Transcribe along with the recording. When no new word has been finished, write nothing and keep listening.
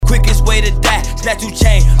snatch 2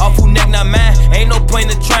 chain. Off who neck not mine, ain't no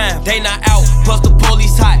point in trying. They not out, plus the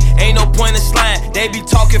police hot, ain't no point in slime. They be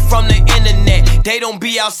talking from the internet, they don't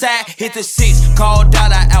be outside. Hit the 6, call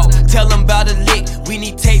Dada out, tell them about the lick. We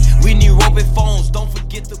need tape, we need roving phones, don't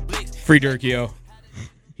forget the blitz. Free Durkio.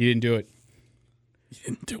 He didn't do it. He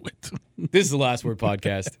didn't do it. This is the Last Word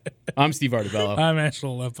Podcast. I'm Steve Artabello. I'm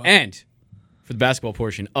Angelo. And for the basketball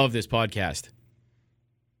portion of this podcast,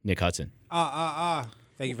 Nick Hudson.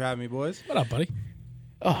 Thank you for having me, boys. What up, buddy?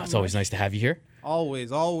 Oh, it's always nice to have you here.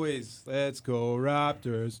 Always. Let's go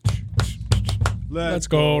Raptors. Let's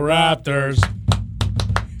go Raptors.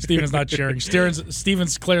 Steven's not cheering.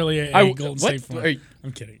 Steven's clearly a Golden State fan.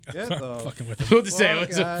 I'm kidding. I'm fucking with him. What to say?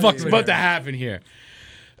 What's about to happen here?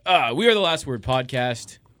 We are the Last Word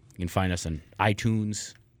Podcast. You can find us on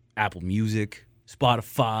iTunes, Apple Music,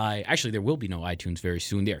 Spotify. Actually, there will be no iTunes very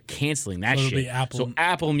soon. They are canceling that shit. Be Apple. So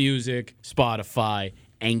Apple Music, Spotify,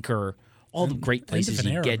 Anchor, all the great places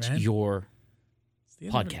you get your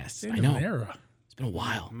podcasts. I know. It's been a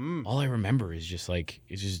while. All I remember is just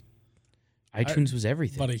iTunes was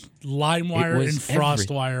everything. Buddy, LimeWire and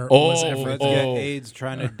FrostWire was everything. Let's get AIDS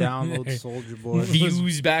trying to download Soldier Boy.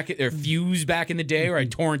 Fuse back in the day, where I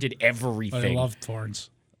torrented everything. But I love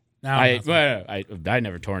torrents. Now I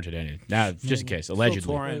never torrented any. Now, just in case,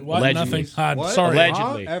 allegedly. What? Nothing. Sorry.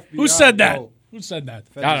 Allegedly. Who said that? Who said that?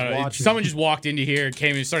 I don't know. Someone just walked into here,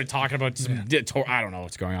 came and started talking about some. I don't know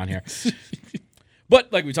what's going on here.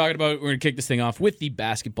 But like we talked about, we're going to kick this thing off with the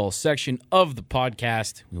basketball section of the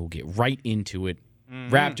podcast. We will get right into it.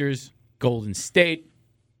 Raptors, Golden State.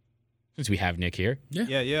 Since we have Nick here.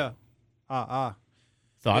 Yeah.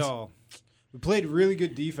 Thoughts? Yo, we played really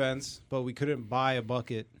good defense, but we couldn't buy a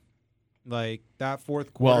bucket. Like, that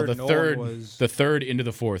fourth quarter, the third into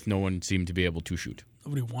the fourth, no one seemed to be able to shoot.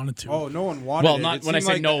 Nobody wanted to. Oh, no one wanted it. Well, when I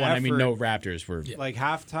say no one, I mean no Raptors were. Yeah. Like,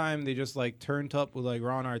 halftime, they just, turned up with,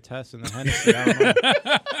 Ron Artest and the Hennessy. I don't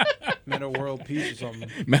know. Meta World Peace or something.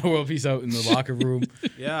 Meta World Peace out in the locker room.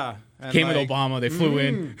 Yeah. And Came with Obama. They flew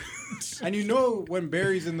in. And when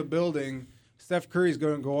Barry's in the building, Steph Curry's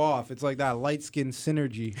going to go off. It's like that light-skin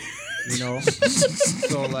synergy, So,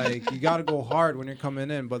 you got to go hard when you're coming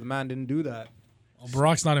in, but the man didn't do that. Well,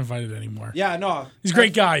 Barack's not invited anymore. Yeah, no. He's a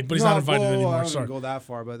great guy, but he's not invited anymore. I don't go that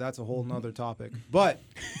far, but that's a whole nother topic. But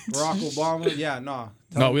Barack Obama, yeah, no.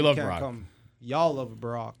 We love Barack. Come. Y'all love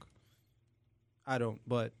Barack. I don't,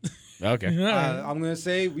 but okay. I'm going to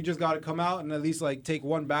say we just got to come out and at least, take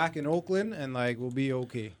one back in Oakland, and, we'll be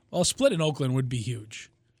okay. Well, a split in Oakland would be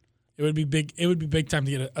huge. It would be big. It would be big time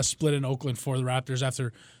to get a split in Oakland for the Raptors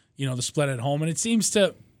after, the split at home. And it seems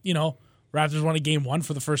to, Raptors won a game 1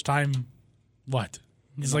 for the first time. What?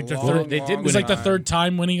 It's like their third. They did. It's like the third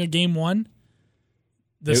time winning a game 1.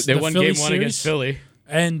 They won Philly game 1 series, against Philly,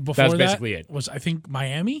 and before that's basically it. Was I think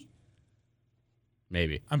Miami.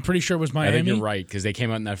 Maybe. I'm pretty sure it was Miami. I think you're right, because they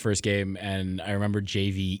came out in that first game, and I remember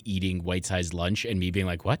JV eating Whiteside's lunch and me being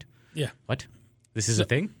like, "What? Yeah, what? This is a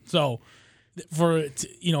thing." So, for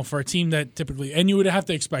a team that typically, and you would have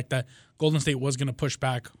to expect that Golden State was going to push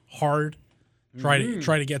back hard, try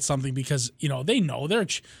to get something, because they know they're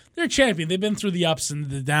a champion. They've been through the ups and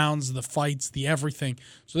the downs, the fights, the everything,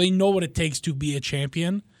 so they know what it takes to be a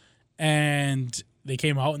champion. And they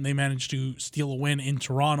came out and they managed to steal a win in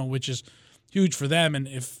Toronto, which is huge for them. And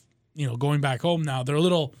if going back home now, they're a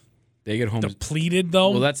little depleted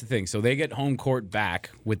though. Well, that's the thing. So they get home court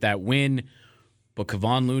back with that win, but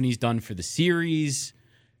Kevon Looney's done for the series.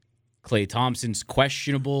 Klay Thompson's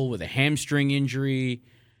questionable with a hamstring injury.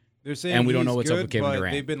 They're saying and we don't know what's up with Kevin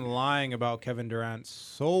Durant. They've been lying about Kevin Durant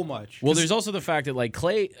so much. Well, there's also the fact that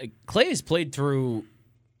Klay has played through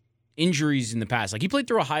injuries in the past. He played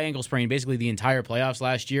through a high ankle sprain basically the entire playoffs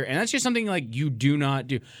last year, and that's just something you do not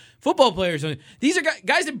do. Football players, these are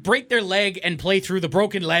guys that break their leg and play through the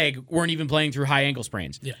broken leg, weren't even playing through high ankle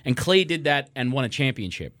sprains. Yeah. And Klay did that and won a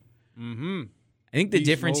championship. Mm-hmm. I think the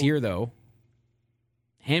difference here, though,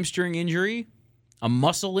 hamstring injury, a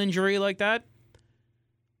muscle injury like that,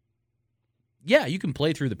 yeah, you can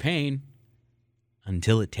play through the pain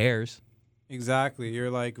until it tears. Exactly.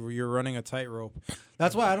 You're running a tightrope.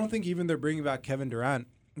 That's why I don't think even they're bringing back Kevin Durant.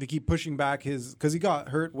 They keep pushing back because he got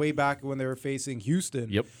hurt way back when they were facing Houston.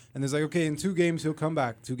 Yep. And there's okay, in 2 games he'll come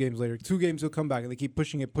back. 2 games later, 2 games he'll come back, and they keep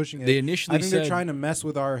pushing it. They initially I think they're trying to mess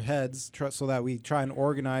with our heads so that we try and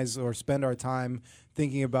organize or spend our time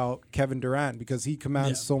thinking about Kevin Durant because he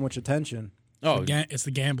commands so much attention. It's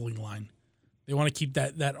the gambling line. They want to keep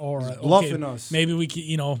that aura. Bluffing us. Maybe we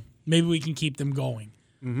can keep them going.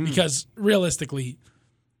 Mm-hmm. Because realistically,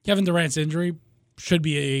 Kevin Durant's injury should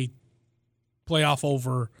be a playoff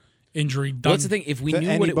over injury done. Well, that's the thing. If we To knew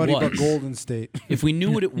what it anybody was, but Golden State. if we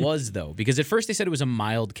knew what it was, though, because at first they said it was a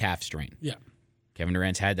mild calf strain. Yeah. Kevin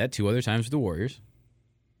Durant's had that 2 other times with the Warriors.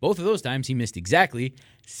 Both of those times he missed exactly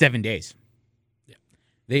 7 days. Yeah.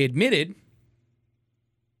 They admitted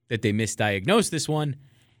that they misdiagnosed this one,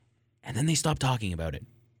 and then they stopped talking about it.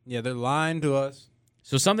 Yeah, they're lying to us.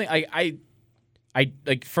 So something I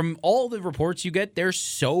like from all the reports you get, they're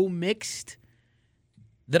so mixed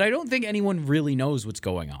that I don't think anyone really knows what's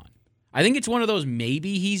going on. I think it's one of those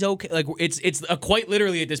maybe he's okay. Like it's quite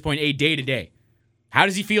literally at this point a day to day. How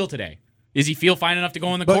does he feel today? Does he feel fine enough to go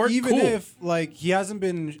on the But court? even Cool. if like has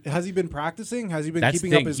he been practicing? Has he been That's the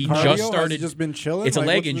keeping up thing. his He cardio? just Has started. he just been chilling? It's a Like,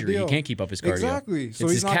 leg what's the injury. He deal? can't keep up his cardio. Exactly. So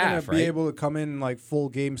It's he's his not calf, going to be right? able to come in like full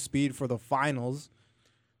game speed for the finals.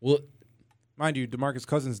 Well, Mind you, DeMarcus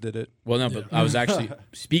Cousins did it. no, but I was actually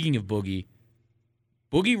speaking of Boogie.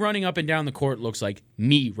 Boogie running up and down the court looks like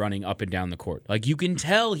me running up and down the court. Like you can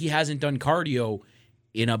tell he hasn't done cardio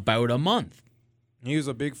in about a month. He was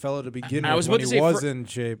a big fella to begin I with was when about to he say, was for- in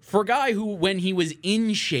shape. For a guy who, when he was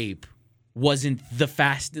in shape, wasn't the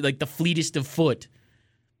the fleetest of foot,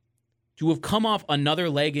 to have come off another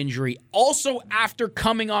leg injury, also after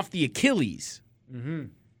coming off the Achilles. Mm-hmm.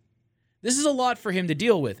 This is a lot for him to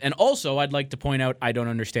deal with. And also, I'd like to point out, I don't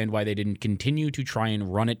understand why they didn't continue to try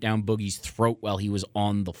and run it down Boogie's throat while he was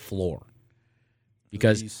on the floor.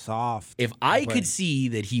 Because He's soft. if I Right. could see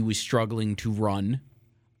that he was struggling to run,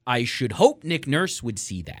 I should hope Nick Nurse would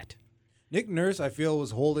see that. Nick Nurse, I feel,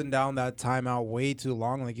 was holding down that timeout way too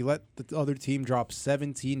long. Like, he let the other team drop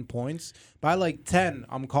 17 points. By, like, 10,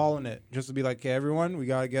 I'm calling it. Just to be like, okay, everyone, we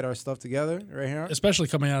got to get our stuff together right here. Especially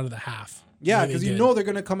coming out of the half. Yeah, They because you did. know they're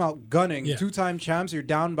going to come out gunning. Yeah. 2-time champs, you're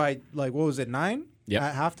down by, like, what was it, 9? Yep.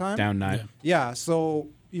 At halftime? Down 9. Yeah, so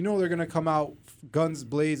you know they're going to come out guns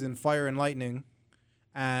blazing, fire and lightning.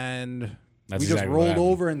 And That's we just exactly what rolled happened.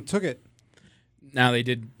 over and took it. Now they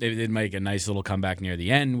did make a nice little comeback near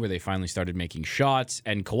the end where they finally started making shots,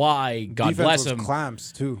 and Kawhi, God Defense bless was him.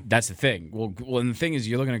 clamps, too. That's the thing. Well, and the thing is,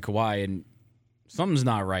 you're looking at Kawhi, and something's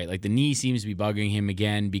not right. Like the knee seems to be bugging him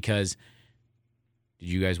again because. Did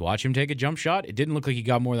you guys watch him take a jump shot? It didn't look like he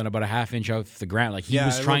got more than about a half inch off the ground. Like he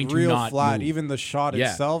was it trying looked to real not flat. move. Even the shot Yeah.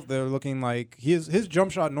 itself, they're looking like his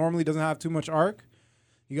jump shot normally doesn't have too much arc.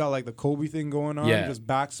 You got like the Kobe thing going on, Yeah. just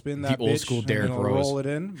backspin that The old bitch school and, Derrick Rose. roll it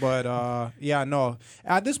in. But yeah, no.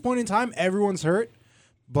 At this point in time, everyone's hurt,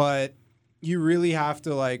 but you really have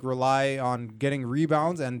to like rely on getting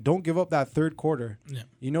rebounds and don't give up that third quarter. Yeah.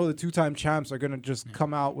 You know the 2-time champs are gonna just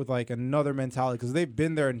come out with like another mentality because they've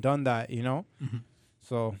been there and done that. You know,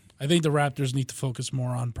 so. I think the Raptors need to focus more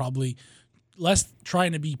on probably less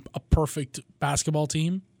trying to be a perfect basketball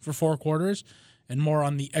team for 4 quarters and more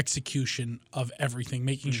on the execution of everything,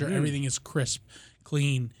 making sure everything is crisp,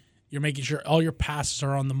 clean. You're making sure all your passes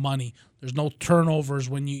are on the money. There's no turnovers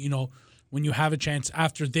when when you have a chance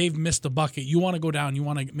after they've missed a bucket. You want to go down. You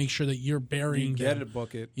want to make sure that you're burying Get them. a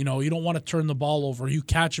bucket. You don't want to turn the ball over. You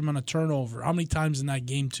catch them on a turnover. How many times in that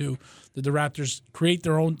game too did the Raptors create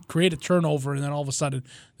a turnover and then all of a sudden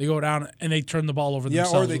they go down and they turn the ball over Yeah,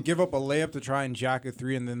 themselves? or they give up a layup to try and jack a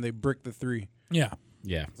 3 and then they brick the 3. Yeah.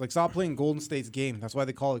 Yeah. It's like stop playing Golden State's game. That's why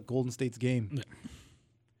they call it Golden State's game. Yeah.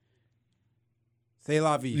 C'est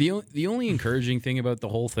la vie. The only encouraging thing about the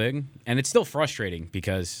whole thing, and it's still frustrating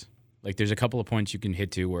because like there's a couple of points you can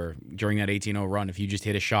hit to where during that 18-0 run, if you just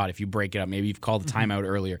hit a shot, if you break it up, maybe you've called the timeout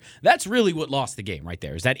earlier. That's really what lost the game right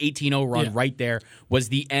there. Is that 18-0 run right there was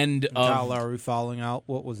the end Kyle of Lowry fouling out.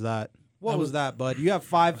 What was that? What was that, bud? You have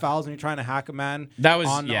 5 fouls and you're trying to hack a man. That was-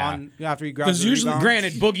 on after he grabs. 'Cause the usually- rebound.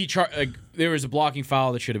 Granted, Boogie there was a blocking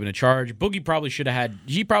foul that should have been a charge. Boogie probably should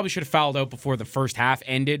have fouled out before the first half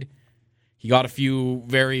ended. He got a few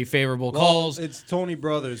very favorable calls. It's Tony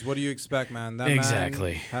Brothers. What do you expect, man? That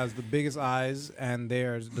Exactly. man has the biggest eyes, and they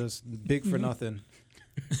are just big for nothing.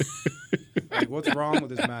 Like, what's wrong with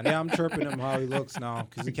this man? Yeah, I'm chirping him how he looks now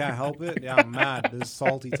because he can't help it. Yeah, I'm mad. This is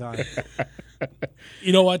salty time.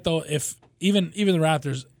 You know what though? If even the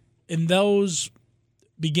Raptors in those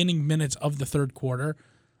beginning minutes of the third quarter,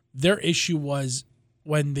 their issue was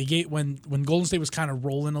when Golden State was kind of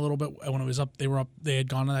rolling a little bit when it was up. They had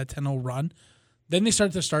gone on that 10-0 run. Then they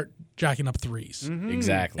started to jacking up threes.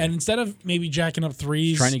 Exactly. And instead of maybe jacking up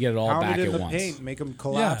threes, Trying to get it all Pound back it in at the once. paint, make him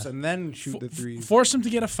collapse, Yeah. and then shoot the threes. force them to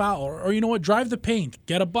get a foul, or you know what, drive the paint,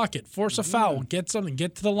 get a bucket, force a foul, get something,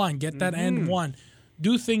 get to the line, get that end one.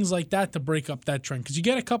 Do things like that to break up that trend. Because you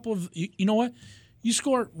get a couple of, you know what, you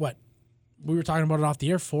score what we were talking about it off the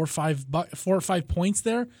air, 4 or 5 points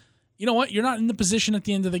there. You know what, you're not in the position at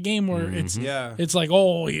the end of the game where it's Yeah. like,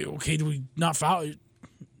 oh, okay, do we not foul?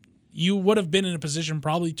 you would have been in a position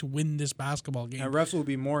probably to win this basketball game. And refs will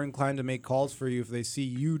be more inclined to make calls for you if they see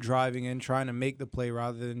you driving in, trying to make the play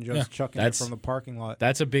rather than just chucking it from the parking lot.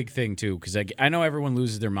 That's a big thing, too, because I know everyone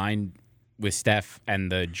loses their mind with Steph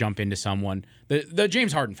and the jump into someone. The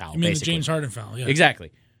James Harden foul, basically. The James Harden foul, yeah.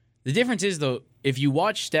 Exactly. The difference is, though, if you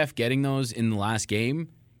watch Steph getting those in the last game,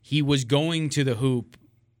 he was going to the hoop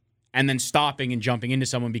and then stopping and jumping into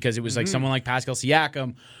someone because it was like someone like Pascal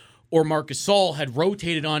Siakam or Marc Gasol had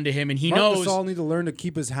rotated onto him, and he knows. Marc Gasol need to learn to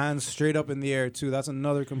keep his hands straight up in the air too. That's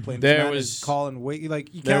another complaint. There this man was is calling weight.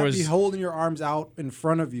 Like you can't be holding your arms out in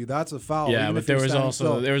front of you. That's a foul. Yeah, even but if there you're was standing also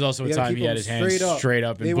still. a time he had his hands straight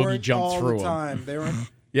up and they Boogie jumped through all the him. time. They weren't.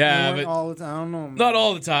 Yeah, they weren't but all the time. I don't know. Man. Not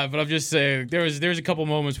all the time, but I'm just saying there's a couple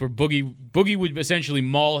moments where Boogie would essentially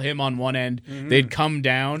maul him on one end. They'd come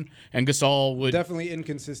down, and Gasol would definitely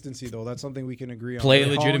inconsistency though. That's something we can agree on. Play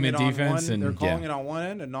legitimate defense, and they're calling it on one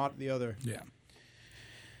end and not the other. Yeah.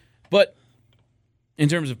 But in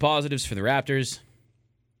terms of positives for the Raptors,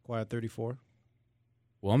 quiet 34.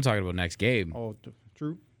 Well, I'm talking about next game. Oh,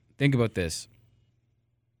 true. Think about this.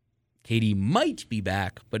 KD might be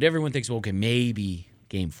back, but everyone thinks, well, okay, maybe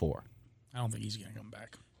Game 4. I don't think he's going to come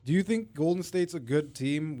back. Do you think Golden State's a good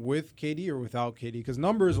team with KD or without KD? Because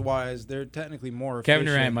numbers-wise, they're technically more efficient. Kevin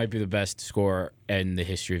Durant might be the best scorer in the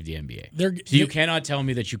history of the NBA. So you cannot tell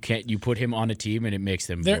me that you put him on a team and it makes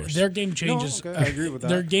them worse. Their game changes. No, okay, I agree with that.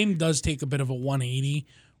 Their game does take a bit of a 180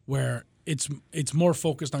 where it's more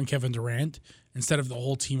focused on Kevin Durant instead of the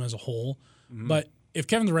whole team as a whole. But if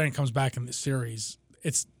Kevin Durant comes back in this series,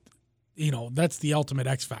 it's that's the ultimate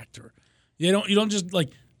X factor. You don't just like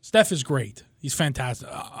Steph is great. He's fantastic.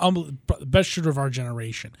 Best shooter of our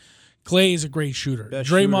generation. Klay is a great shooter.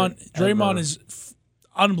 Draymond is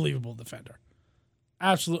unbelievable defender.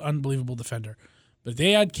 Absolute unbelievable defender. But if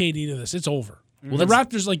they add KD to this, it's over. Well, the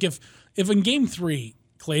Raptors, like if in Game 3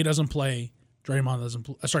 Klay doesn't play, Draymond doesn't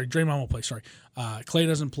play. Draymond won't play. Klay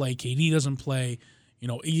doesn't play. KD doesn't play.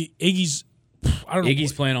 Iggy's. I don't know.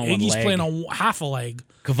 Iggy's playing on one leg. Iggy's playing on half a leg.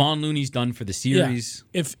 Kevon Looney's done for the series.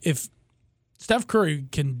 Yeah. If Steph Curry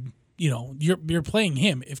can, you're playing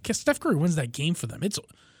him. If Steph Curry wins that game for them,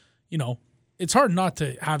 it's hard not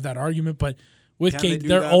to have that argument. But with KD,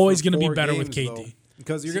 they're always going to be better with KD. Though?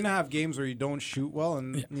 Because you're going to have games where you don't shoot well,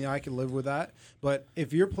 and I can live with that. But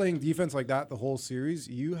if you're playing defense like that the whole series,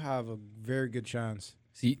 you have a very good chance.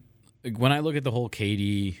 See, when I look at the whole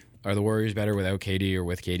KD, are the Warriors better without KD or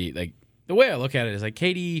with KD? Like, the way I look at it is like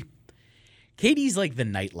KD's like the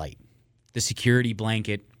nightlight, the security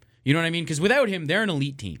blanket. You know what I mean? Because without him, they're an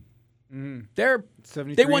elite team. They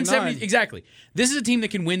won 70. Exactly. This is a team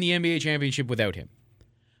that can win the NBA championship without him.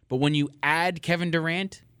 But when you add Kevin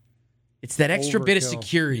Durant, it's that extra bit of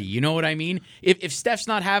security. You know what I mean? If Steph's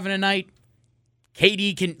not having a night,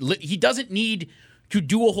 KD he doesn't need to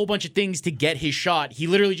do a whole bunch of things to get his shot. He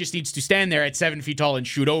literally just needs to stand there at 7 feet tall and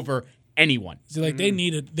shoot over anyone. See, like they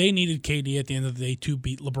needed KD at the end of the day to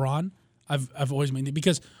beat LeBron. I've always maintained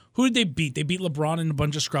because who did they beat? They beat LeBron in a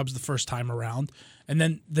bunch of scrubs the first time around, and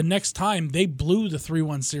then the next time they blew the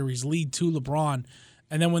 3-1 series lead to LeBron,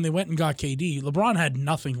 and then when they went and got KD, LeBron had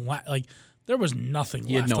nothing left. Like there was nothing left.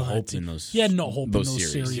 He had no hope in those. He had no hope in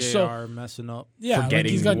those series. So are messing up. Yeah,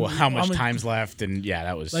 forgetting how much time's left, and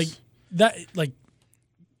that was like that. Like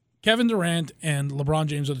Kevin Durant and LeBron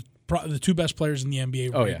James are the two best players in the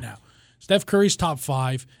NBA right now. Steph Curry's top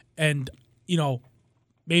 5, and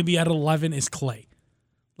maybe at 11 is Klay.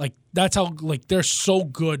 Like that's how they're so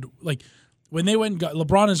good. Like when they went and got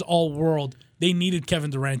LeBron is all world, they needed Kevin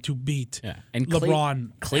Durant to beat and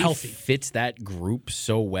LeBron. Klay healthy fits that group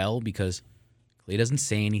so well because Klay doesn't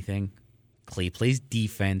say anything. Klay plays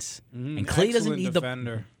defense, and Klay doesn't need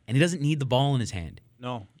defender. And he doesn't need the ball in his hand.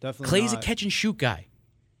 No, definitely. Klay's a catch and shoot guy,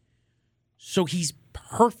 so he's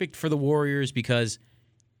perfect for the Warriors because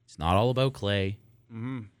it's not all about Klay.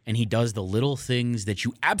 And he does the little things that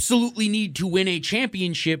you absolutely need to win a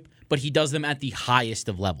championship, but he does them at the highest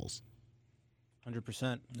of levels.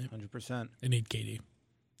 100%. 100%. They need KD.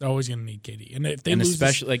 They're always going to need KD. And if they and lose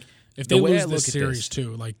especially this, if they lose this series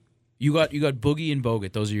too, like you got Boogie and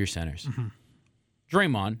Bogut, those are your centers.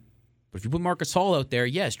 Draymond, but if you put Marc Gasol out there,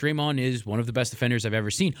 yes, Draymond is one of the best defenders I've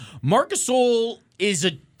ever seen. Marc Gasol is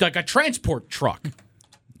like a transport truck.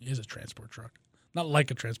 He is a transport truck. Not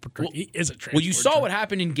like a transport truck. He is a transport truck. Well, you saw what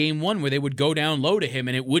happened in Game 1 where they would go down low to him,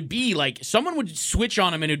 and it would be like someone would switch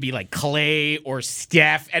on him, and it would be like Klay or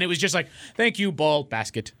Steph, and it was just like, thank you, ball,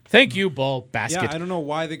 basket. Thank you, ball, basket. Yeah, I don't know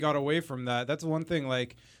why they got away from that. That's one thing.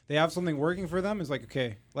 Like, they have something working for them. It's like,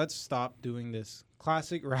 okay, let's stop doing this.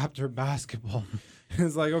 Classic Raptor basketball.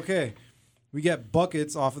 It's like, okay, we get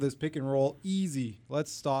buckets off of this pick and roll easy.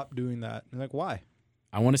 Let's stop doing that. And like, why?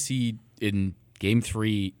 I want to see in Game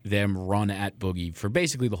 3 them run at Boogie for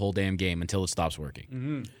basically the whole damn game until it stops working.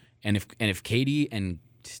 Mm-hmm. And if Katie and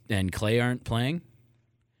Clay aren't playing,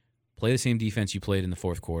 play the same defense you played in the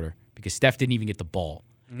fourth quarter because Steph didn't even get the ball.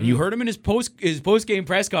 And you heard him in his post game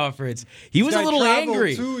press conference. He was a little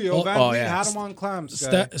angry. Too, yo. Van Vliet had him on clamps.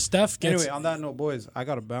 Steph gets. Anyway, on that note, boys, I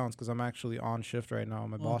gotta bounce because I'm actually on shift right now.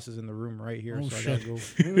 My boss is in the room right here, so shit. I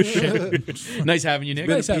gotta go. Nice having you, Nick.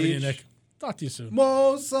 Nice having you, Nick. Talk to you soon.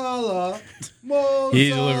 Mo Salah.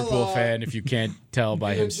 He's a Liverpool fan. If you can't tell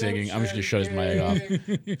by him singing, I'm just gonna shut his mic off.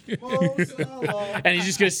 Mo Salah. And he's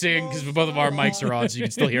just gonna sing because both of our mics are on, so you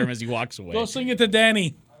can still hear him as he walks away. Go sing it to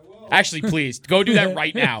Danny. Actually, please, go do that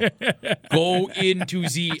right now. Go into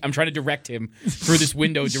Z. I'm trying to direct him through this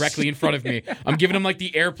window directly in front of me. I'm giving him like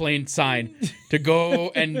the airplane sign to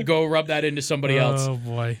go rub that into somebody else. Oh,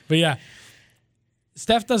 boy. But yeah,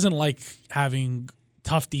 Steph doesn't like having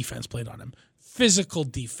tough defense played on him. Physical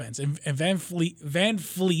defense. And Van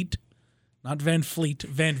Vliet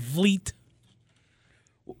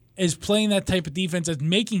is playing that type of defense that's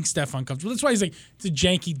making Steph uncomfortable. That's why he's like, it's a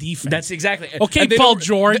janky defense. That's exactly. Okay, Paul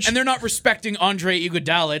George. And they're not respecting Andre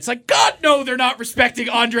Iguodala. It's like, God, no, they're not respecting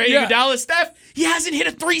Andre Iguodala. Steph, he hasn't hit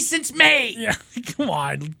a 3 since May. Yeah, come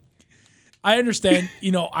on. I understand.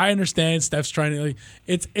 I understand Steph's trying to. Like,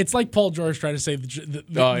 it's like Paul George trying to say the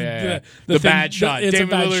bad shot. It's David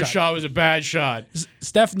a bad Lillard's shot was a bad shot.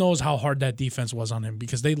 Steph knows how hard that defense was on him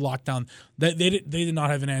because they locked down. They did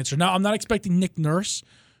not have an answer. Now I'm not expecting Nick Nurse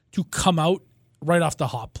to come out right off the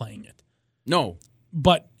hop playing it. No.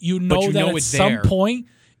 But you know that at some point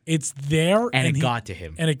it's there. And it got to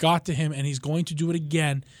him. And it got to him, and he's going to do it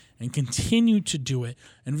again and continue to do it.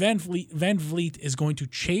 And Van Vliet is going to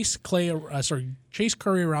chase Curry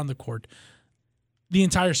around the court the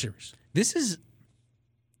entire series. He's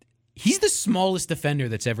the smallest defender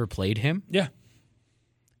that's ever played him. Yeah.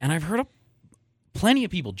 And I've heard plenty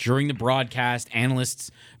of people during the broadcast,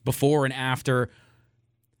 analysts before and after,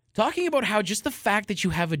 talking about how just the fact that you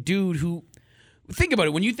have a dude who, think about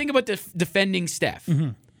it, when you think about defending Steph,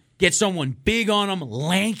 get someone big on him,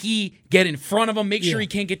 lanky, get in front of him, make sure he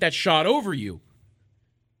can't get that shot over you.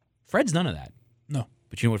 Fred's none of that. No.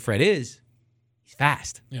 But you know what Fred is? He's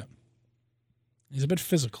fast. Yeah. He's a bit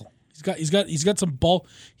physical. He's got some bulk.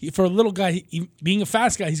 For a little guy, being a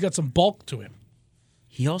fast guy, he's got some bulk to him.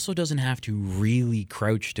 He also doesn't have to really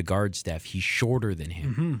crouch to guard Steph. He's shorter than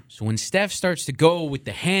him. So when Steph starts to go with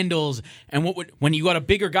the handles, and when you got a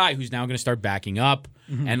bigger guy who's now going to start backing up,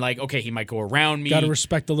 and like, okay, he might go around me. Got to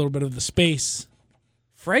respect a little bit of the space.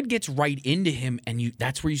 Fred gets right into him, and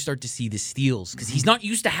that's where you start to see the steals because he's not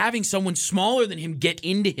used to having someone smaller than him get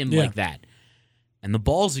into him like that. And the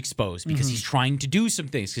ball's exposed because he's trying to do some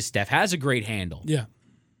things because Steph has a great handle. Yeah.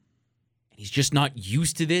 He's just not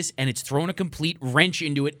used to this, and it's thrown a complete wrench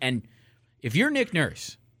into it. And if you're Nick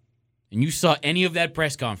Nurse and you saw any of that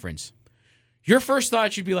press conference, your first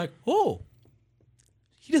thought should be like, oh,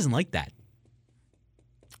 he doesn't like that.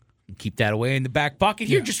 And keep that away in the back pocket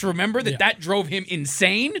here. Just remember that drove him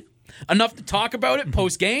insane enough to talk about it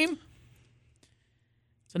post-game.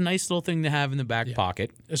 It's a nice little thing to have in the back pocket.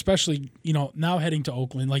 Especially, now heading to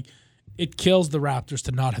Oakland, like, it kills the Raptors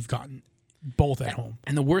to not have gotten both at home.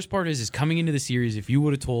 And the worst part is coming into the series, if I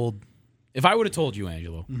would have told you,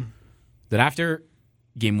 Angelo, that after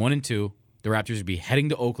game 1 and 2, the Raptors would be heading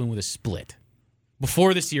to Oakland with a split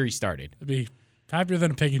before the series started. It'd be happier than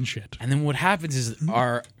a pig in shit. And then what happens is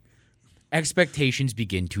our expectations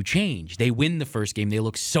begin to change. They win the first game. They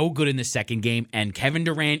look so good in the second game, and Kevin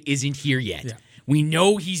Durant isn't here yet. Yeah. We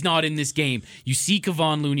know he's not in this game. You see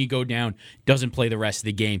Kevon Looney go down, doesn't play the rest of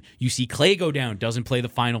the game. You see Clay go down, doesn't play the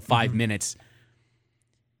final 5 minutes.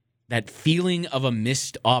 That feeling of a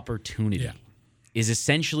missed opportunity is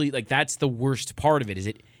essentially, like, that's the worst part of it,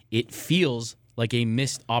 is it feels like a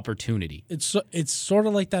missed opportunity. It's sort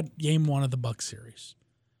of like that game 1 of the Bucks series.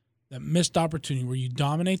 That missed opportunity where you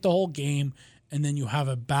dominate the whole game and then you have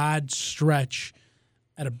a bad stretch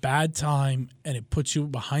at a bad time, and it puts you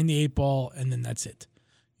behind the 8 ball, and then that's it.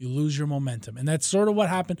 You lose your momentum. And that's sort of what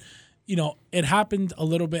happened. It happened a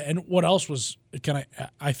little bit, and what else was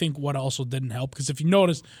I think what also didn't help, because if you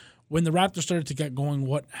notice, when the Raptors started to get going,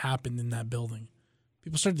 what happened in that building?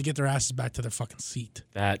 People started to get their asses back to their fucking seat.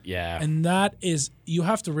 And that is, you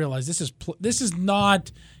have to realize, this is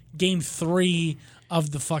not game 3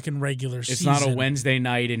 of the fucking regular season. It's not a Wednesday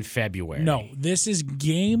night in February. No, this is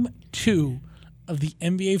game 2 of the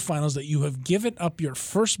NBA Finals that you have given up your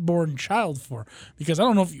firstborn child for, because I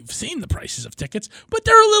don't know if you've seen the prices of tickets, but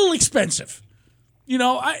they're a little expensive. You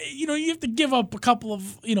have to give up a couple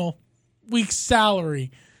of weeks'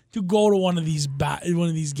 salary to go to one of these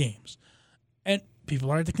games, and People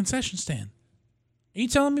are at the concession stand. Are you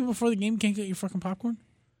telling me before the game you can't get your fucking popcorn?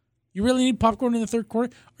 You really need popcorn in the third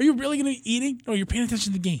quarter? Are you really going to be eating? No, you're paying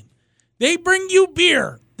attention to the game. They bring you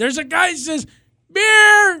beer. There's a guy who says,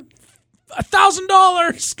 beer,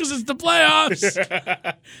 $1,000 because it's the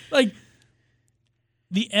playoffs. Like,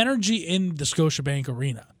 the energy in the Scotiabank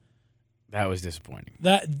Arena. That was disappointing.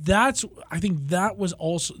 I think that was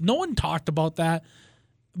also, no one talked about that,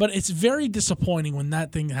 but it's very disappointing when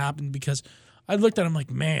that thing happened because I looked at him like,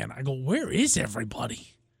 man, I go, where is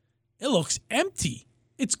everybody? It looks empty.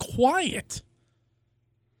 It's quiet.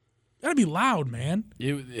 Gotta be loud, man.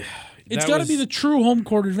 It's got to be the true home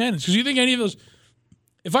court advantage. Because you think any of those,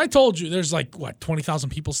 if I told you there's 20,000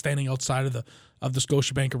 people standing outside of the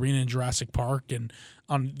Scotiabank Arena in Jurassic Park and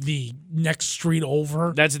on the next street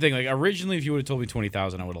over. That's the thing. Like, originally, if you would have told me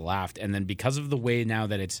 20,000, I would have laughed. And then because of the way now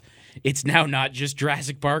that it's now not just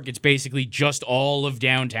Jurassic Park, it's basically just all of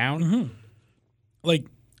downtown. Mm-hmm. Like,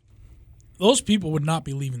 those people would not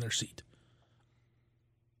be leaving their seat.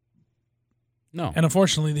 No. And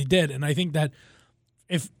unfortunately, they did. And I think that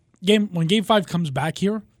when Game 5 comes back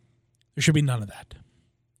here, there should be none of that.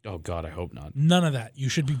 Oh, God, I hope not. None of that. You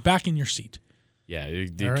should be back in your seat. Yeah,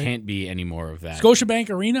 there can't be any more of that. Scotiabank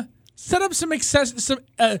Arena, set up some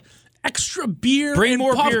extra beer. Bring and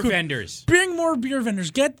more popcorn. beer vendors. Bring more beer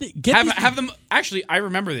vendors. Have them. Actually, I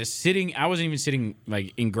remember this. I wasn't even sitting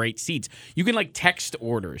in great seats. You can text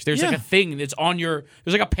orders. There's a thing that's on your.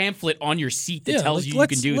 There's a pamphlet on your seat that tells you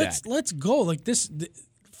can do that. Let's go this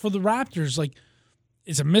for the Raptors.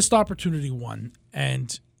 It's a missed opportunity one.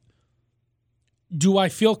 And do I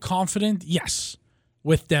feel confident? Yes,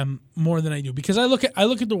 with them more than I do because I look at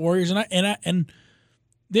the Warriors and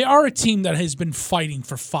they are a team that has been fighting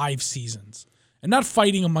for 5 seasons and not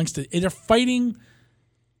fighting amongst it. They're fighting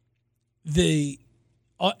the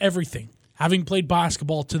everything. Having played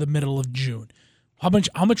basketball to the middle of June, how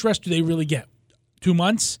much rest do they really get? 2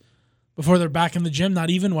 months before they're back in the gym? Not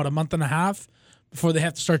even a month and a half before they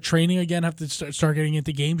have to start training again. Have to start getting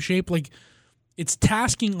into game shape. It's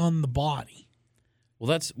tasking on the body.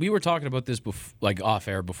 Well, we were talking about this off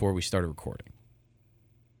air before we started recording.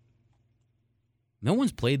 No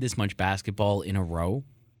one's played this much basketball in a row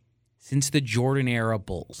since the Jordan era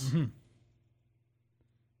Bulls. Mm-hmm.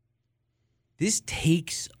 This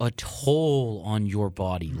takes a toll on your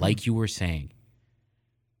body, like you were saying.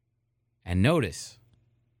 And notice,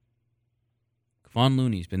 Kevon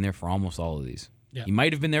Looney's been there for almost all of these. Yeah. He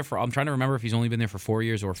might have been there I'm trying to remember if he's only been there for 4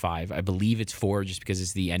 years or 5. I believe it's 4 just because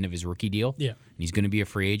it's the end of his rookie deal. Yeah. And he's going to be a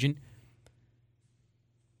free agent.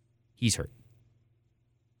 He's hurt.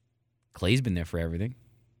 Clay's been there for everything.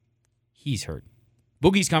 He's hurt.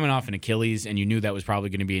 Boogie's coming off an Achilles, and you knew that was probably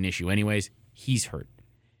going to be an issue anyways. He's hurt.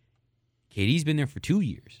 KD's been there for 2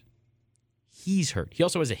 years. He's hurt. He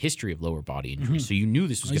also has a history of lower body injuries, so you knew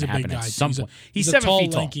this was going to happen at some point. He's 7 tall,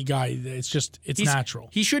 feet tall, lanky guy. It's natural.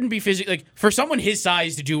 He shouldn't be physically for someone his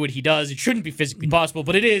size to do what he does. It shouldn't be physically possible,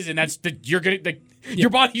 but it is, and that's you're gonna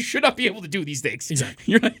your body should not be able to do these things.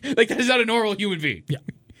 Exactly. You're not, that is not a normal human being. Yeah.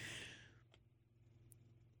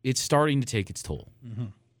 It's starting to take its toll. Mm-hmm.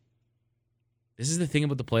 This is the thing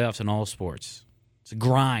about the playoffs in all sports. It's a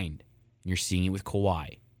grind. You're seeing it with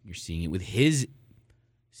Kawhi. You're seeing it with his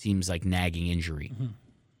seems like nagging injury. Mm-hmm.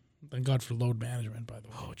 Thank God for load management, by the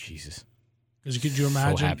way. Oh, Jesus. Because could you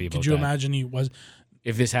imagine? So happy about could you that. imagine he was?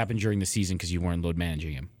 If this happened during the season because you weren't load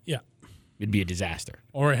managing him, Yeah. it'd be a disaster.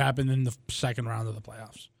 Or it happened in the second round of the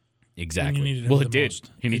playoffs. Exactly. Well, it did. Most.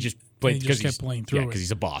 And he just played because kept playing through it. because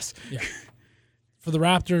he's a boss. Yeah. For the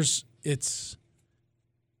Raptors, it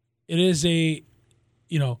is a,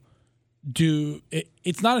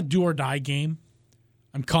 it's not a do or die game.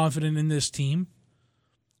 I'm confident in this team.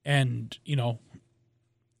 And,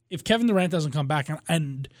 if Kevin Durant doesn't come back,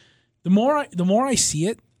 and the more I see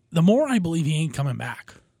it, the more I believe he ain't coming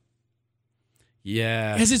back.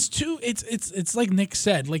 Yeah. Because it's like Nick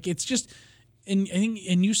said, it's just, and I think,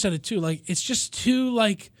 and you said it too, it's just too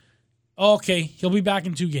okay, he'll be back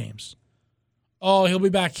in 2 games. Oh, he'll be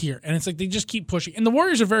back here. And it's they just keep pushing. And the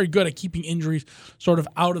Warriors are very good at keeping injuries sort of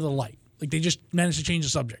out of the light. They just manage to change the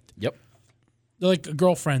subject. Yep. They're like a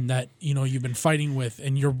girlfriend that, you've been fighting with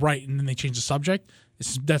and you're right, and then they change the subject.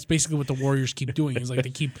 That's basically what the Warriors keep doing. Is they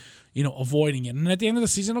keep, avoiding it. And at the end of the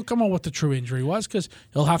season, it'll come out what the true injury was because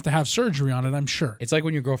he'll have to have surgery on it, I'm sure. It's like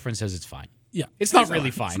when your girlfriend says it's fine. Yeah. It's not really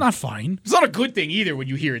fine. It's not fine. It's not a good thing either when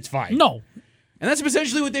you hear it's fine. No. And that's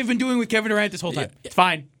essentially what they've been doing with Kevin Durant this whole time. It's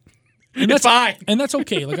fine. And it's fine. And that's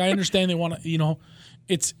okay. I understand they want to,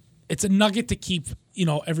 it's a nugget to keep,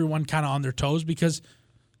 everyone kind of on their toes because,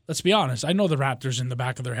 let's be honest, I know the Raptors in the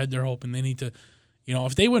back of their head, they're hoping they need to,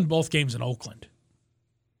 if they win both games in Oakland,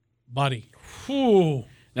 buddy. Whew.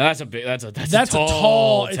 Now that's a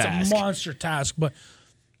tall it's task. a monster task. But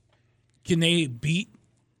can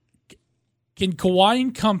Kawhi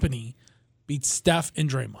and company beat Steph and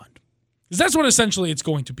Draymond? Because that's what essentially it's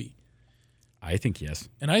going to be. I think yes.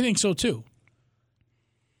 And I think so too.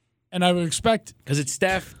 And I would expect because it's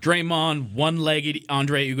Steph, Draymond, one-legged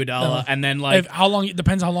Andre Iguodala, and then like how long. It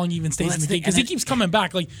depends how long he even stays in the game because he keeps coming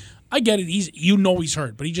back. Like I get it, he's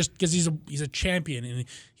hurt, but he just because he's a champion and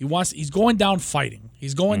he's going down fighting,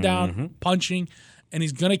 he's going down punching, and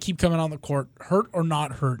he's gonna keep coming on the court, hurt or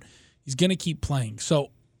not hurt, he's gonna keep playing.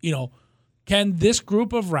 So can this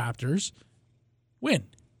group of Raptors win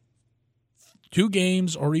 2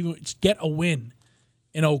 games or even get a win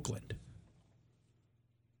in Oakland?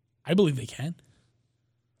 I believe they can.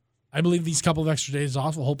 I believe these couple of extra days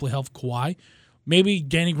off will hopefully help Kawhi. Maybe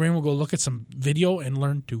Danny Green will go look at some video and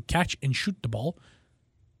learn to catch and shoot the ball.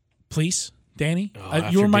 Please, Danny.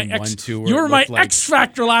 You were my X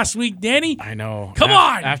factor last week, Danny. I know. Come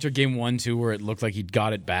on. After game 1-2 where it looked like he'd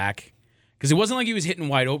got it back. Because it wasn't like he was hitting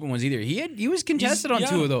wide open ones either. He was contested on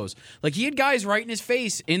 2 of those. Like he had guys right in his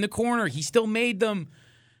face in the corner. He still made them.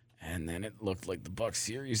 And then it looked like the Bucks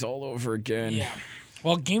series all over again. Yeah.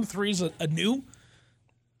 Well, Game 3 is a new,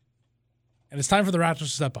 and it's time for the Raptors to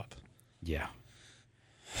step up. Yeah.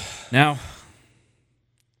 Now,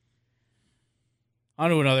 on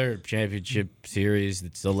to another championship series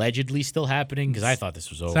that's allegedly still happening because I thought this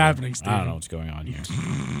was over. It's happening, Steven. I don't know what's going on here.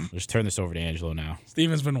 Let's turn this over to Angelo now.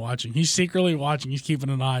 Steven's been watching. He's secretly watching. He's keeping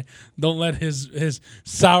an eye. Don't let his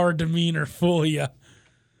sour demeanor fool you.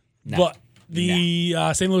 Nah. But the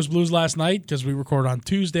St. Louis Blues last night, because we record on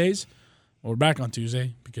Tuesdays. Well, we're back on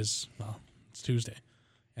Tuesday because, it's Tuesday.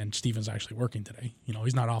 And Steven's actually working today.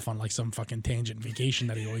 He's not off on like some fucking tangent vacation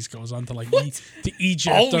that he always goes on to like to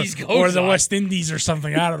Egypt or the West Indies or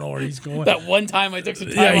something. I don't know where he's going. That one time I took some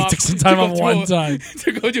time off. Yeah, he took some time off one time.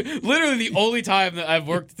 To go to literally the only time that I've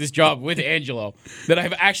worked this job with Angelo that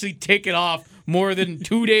I've actually taken off more than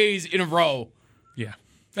 2 days in a row. Yeah.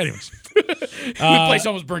 Anyways. The place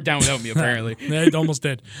almost burnt down without me, apparently. It almost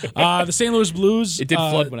did. The St. Louis Blues. It did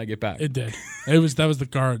flood when I get back. It did. That was the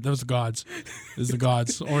guard. That was the gods. It was the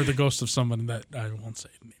gods or the ghost of someone that I won't say.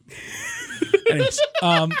 Anyways,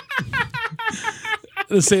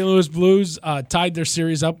 the St. Louis Blues tied their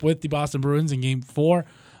series up with the Boston Bruins in Game 4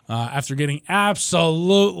 after getting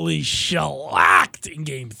absolutely shellacked in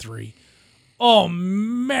Game 3. Oh,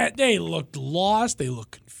 man, they looked lost. They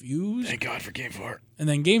looked confused. Thank God for Game 4. And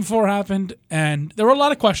then Game 4 happened, and there were a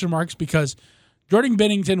lot of question marks because Jordan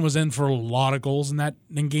Binnington was in for a lot of goals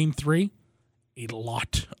in Game 3. A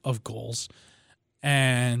lot of goals.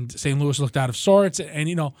 And St. Louis looked out of sorts.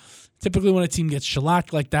 And, typically when a team gets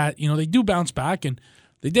shellacked like that, they do bounce back, and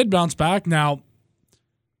they did bounce back. Now,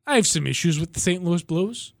 I have some issues with the St. Louis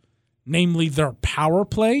Blues, namely their power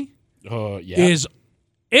play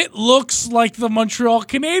It looks like the Montreal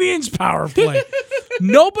Canadiens power play.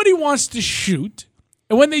 Nobody wants to shoot.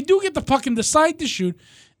 And when they do get the puck and decide to shoot,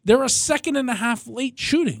 they're a second and a half late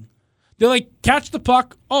shooting. They're like, catch the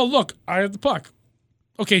puck. Oh, look, I have the puck.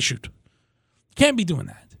 Okay, shoot. Can't be doing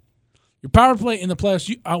that. Your power play in the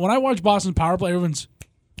playoffs, when I watch Boston's power play, everyone's...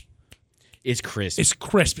 It's crisp. It's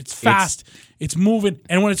crisp. It's fast. It's moving.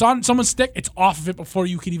 And when it's on someone's stick, it's off of it before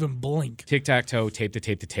you can even blink. Tic-tac-toe, tape to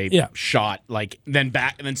tape to tape, Yeah. shot, then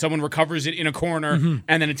back, and then someone recovers it in a corner,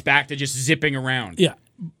 and then it's back to just zipping around. Yeah.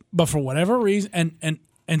 But for whatever reason,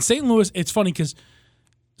 and St. Louis, it's funny because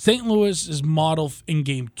St. Louis's model in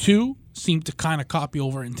Game 2 seemed to kind of copy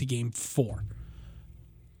over into Game 4.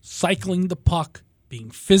 Cycling the puck, being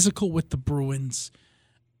physical with the Bruins,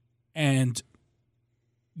 and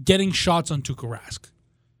getting shots on Tuukka Rask.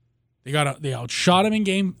 They outshot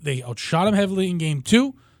him They outshot him heavily in Game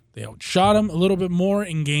 2. They outshot him a little bit more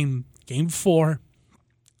in Game 4.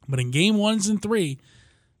 But in Game 1s and 3,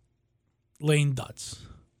 Lane duds.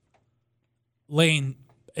 Lane,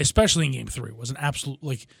 especially in Game 3, was an absolute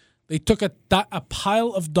they took a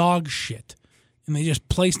pile of dog shit and they just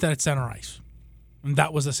placed that at center ice, and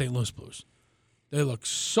that was the St. Louis Blues. They look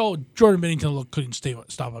so. Jordan Binnington couldn't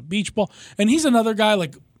stop a beach ball, and he's another guy.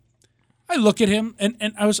 I look at him,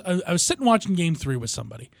 and I was sitting watching Game 3 with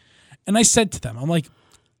somebody, and I said to them, I'm like,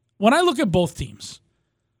 when I look at both teams,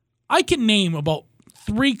 I can name about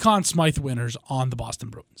 3 Conn Smythe winners on the Boston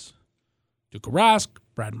Bruins: Tuukka Rask,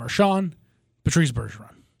 Brad Marchand, Patrice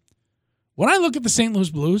Bergeron. When I look at the St. Louis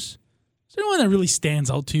Blues, is there anyone that really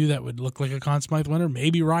stands out to you that would look like a Conn Smythe winner?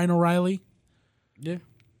 Maybe Ryan O'Reilly. Yeah.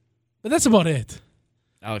 But that's about it.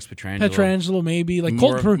 Alex Pietrangelo. Pietrangelo, maybe.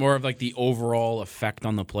 More of the overall effect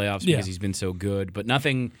on the playoffs because he's been so good, but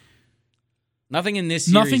nothing Nothing in this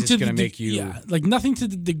series is going to make you. Yeah, like nothing to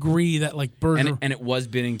the degree that like Bergeron. And it was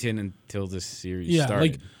Binnington until this series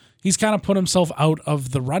started. Like he's kind of put himself out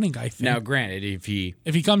of the running. I think. Now, granted, if he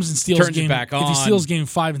comes and steals turns game, it back on, if he steals game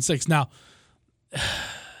 5 and 6, now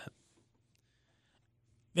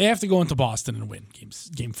they have to go into Boston and win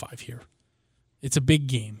game 5 here. It's a big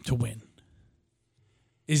game to win.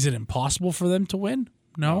 Is it impossible for them to win?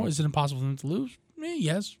 No. Is it impossible for them to lose?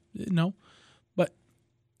 Yes. No. But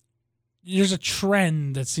there's a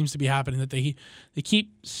trend that seems to be happening that they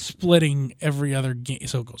keep splitting every other game.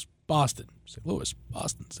 So it goes Boston, St. Louis,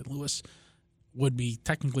 Boston, St. Louis would be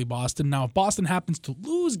technically Boston. Now, if Boston happens to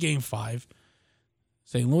lose game 5,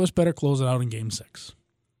 St. Louis better close it out in game 6.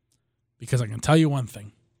 Because I can tell you one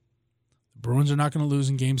thing. The Bruins are not going to lose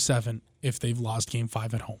in game 7 if they've lost game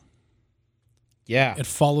 5 at home. Yeah. It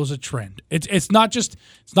follows a trend. It's not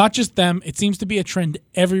just them. It seems to be a trend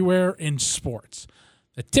everywhere in sports.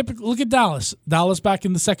 Look at Dallas. Dallas back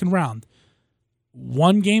in the second round.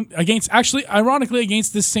 One game ironically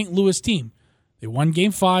against this St. Louis team. They won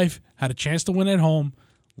game 5, had a chance to win at home,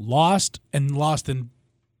 lost in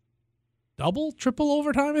triple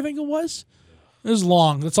overtime, I think it was. It was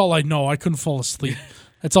long. That's all I know. I couldn't fall asleep.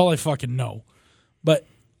 That's all I fucking know. But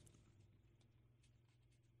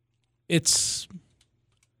it's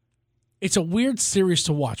a weird series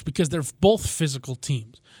to watch because they're both physical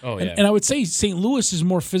teams. Oh yeah, and I would say St. Louis is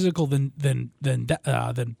more physical than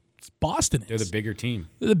Boston is. They're the bigger team.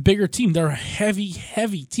 They're the bigger team. They're a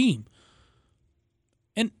heavy team.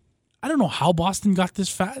 And I don't know how Boston got this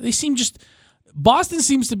fat. Boston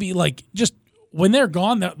seems to be like just when they're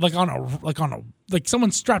gone, they're like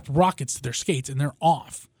someone strapped rockets to their skates and they're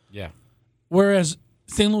off. Yeah. Whereas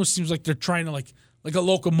St. Louis seems like they're trying to like a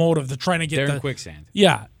locomotive. They're trying to get they're in quicksand.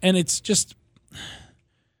 Yeah, and it's just,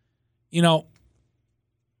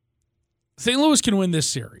 St. Louis can win this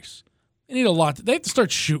series. They need a lot. They have to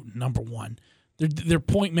start shooting, number one. Their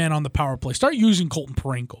point man on the power play. Start using Colton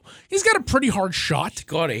Parayko. He's got a pretty hard shot. He's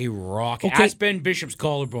got a rock. Okay. Ask Ben Bishop's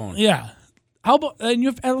collarbone. Yeah. How about, and you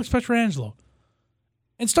have Alex Pietrangelo.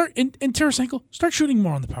 And Tarasenko, start shooting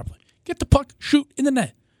more on the power play. Get the puck, shoot in the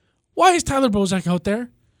net. Why is Tyler Bozak out there?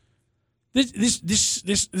 This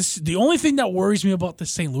the only thing that worries me about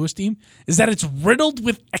this St. Louis team is that it's riddled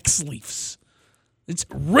with ex-Leafs. It's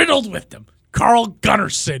riddled with them. Carl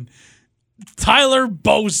Gunnarsson, Tyler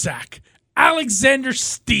Bozak, Alexander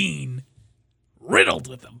Steen. Riddled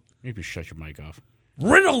with them. Maybe shut your mic off.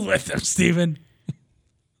 Riddled with them, Steven.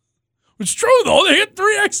 It's true, though. They had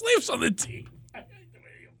 3 ex-Leafs on the team. I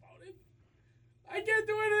can't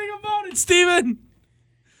do anything about it, Steven.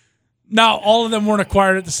 Now, all of them weren't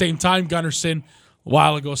acquired at the same time. Gunnarsson a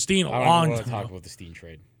while ago. Steen a long time ago. I don't even want to talk about the Steen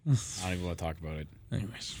trade. I don't even want to talk about it.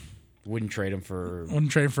 Anyways. Wouldn't trade him for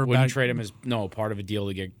as part of a deal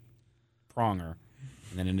to get Pronger,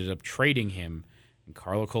 and then ended up trading him and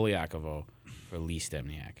Carlo Koliakovo for Lee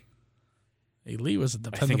Stempniak. Hey, Lee was a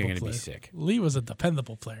dependable player. I think I'm going to be sick. Lee was a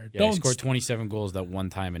dependable player. Yeah, he scored 27 goals that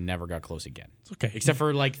one time and never got close again. It's okay. Except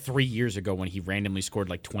for like 3 years ago when he randomly scored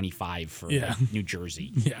like 25 for New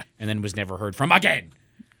Jersey. Yeah. And then was never heard from again.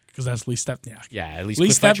 Because that's Lee Stempniak. Yeah, at least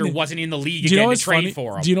Cliff Fletcher wasn't in the league again to trade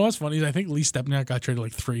for him. Do you know what's funny? I think Lee Stempniak got traded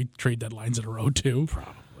like 3 trade deadlines in a row too.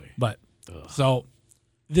 Probably. But so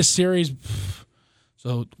this series,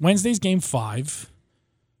 so Wednesday's game 5.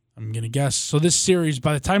 I'm going to guess. So this series,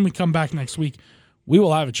 by the time we come back next week, we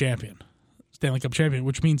will have a champion, Stanley Cup champion,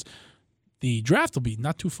 which means the draft will be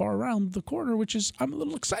not too far around the corner, which is I'm a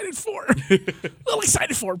little excited for.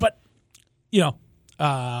 But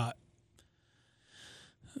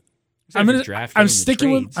I'm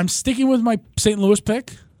sticking with my St. Louis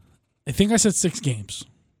pick. I think I said 6 games.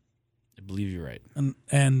 I believe you're right,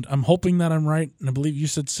 and I'm hoping that I'm right, and I believe you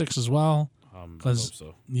said 6 as well. Because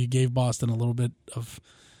you gave Boston a little bit of.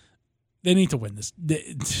 They need to win this.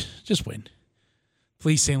 Just win.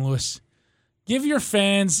 Please, St. Louis. Give your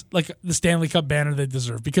fans like the Stanley Cup banner they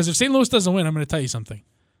deserve. Because if St. Louis doesn't win, I'm going to tell you something.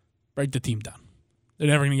 Break the team down. They're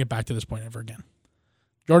never going to get back to this point ever again.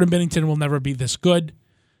 Jordan Binnington will never be this good.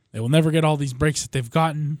 They will never get all these breaks that they've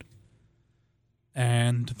gotten.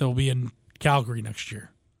 And they'll be in Calgary next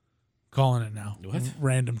year. Calling it now. What?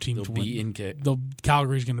 Random team They'll to be win.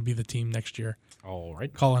 Calgary's going to be the team next year. All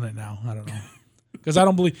right. Calling it now. I don't know. Because I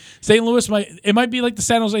don't believe St. Louis might be like the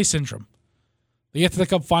San Jose syndrome. They get to the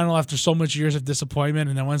Cup final after so much years of disappointment,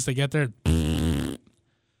 and then once they get there,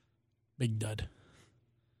 big dud.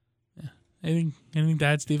 Yeah. Anything to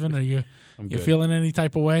add, Steven? Are you feeling any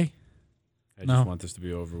type of way? I just want this to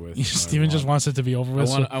be over with. Steven just wants it to be over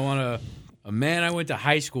with. I want to a man I went to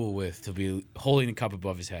high school with to be holding the cup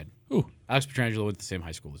above his head. Ooh, Alex Pietrangelo went to the same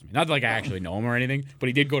high school as me. Not like I actually know him or anything, but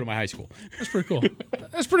he did go to my high school. that's pretty cool.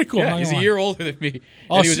 That's pretty cool. Yeah, not he's a gonna lie. year older than me.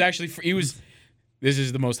 And he was actually, this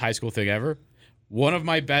is the most high school thing ever. One of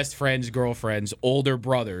my best friend's girlfriend's older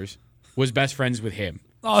brothers was best friends with him.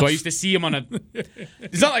 Oh, So I used to see him on a.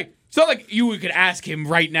 It's not like you could ask him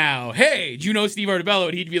right now, hey, do you know Steve Artabello?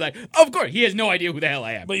 And he'd be like, of course. He has no idea who the hell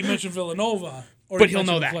I am. But you mentioned Villanova. Or But you he'll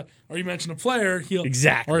know mentioned that. Or you mentioned a player, he'll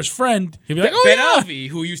Exactly. or his friend, he'll be like, Ben oh, yeah. Alvey,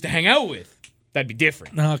 who used to hang out with, that'd be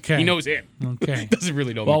different. Okay. He knows him. Okay. Doesn't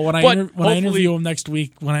really know Well, me. when I But interview him next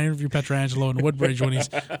week, when I interview Pietrangelo in Woodbridge, when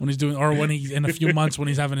he's doing, or when he's in a few months when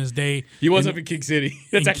he's having his day, he was up in King City.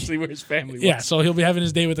 That's actually where his family was. yeah. So he'll be having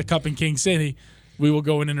his day with the Cup in King City. We will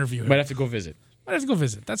go and interview him. Might have to go visit. Might have to go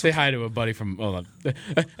visit. That's Say hi to a buddy from,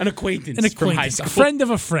 an acquaintance, an from high acquaintance, school. a friend of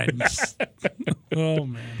a friend. Oh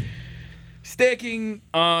man. Sticking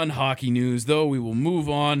on hockey news, though, we will move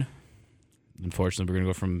on. Unfortunately, we're going to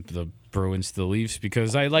go from the Bruins to the Leafs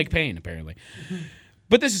because I like pain, apparently.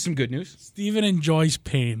 But this is some good news. Steven enjoys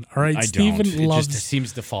pain. All right, I Steven don't. It loves just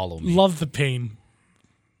seems to follow me. love the pain.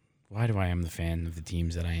 Why do I am the fan of the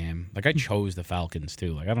teams that I am? Like, I chose the Falcons,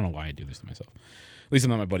 too. Like, I don't know why I do this to myself. At least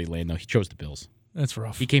I'm not my buddy Lane, though. He chose the Bills. That's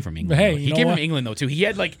rough. He came from England. But hey, though. you He know came what? from England, though, too.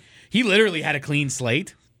 He literally had a clean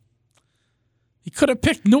slate. He could have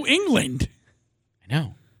picked New England. I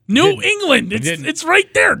know. New didn't. England. He didn't. It's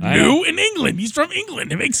right there. I New know. in England. He's from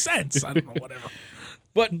England. It makes sense. I don't know. Whatever.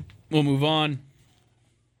 But we'll move on.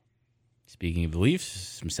 Speaking of the Leafs,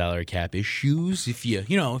 some salary cap issues. If you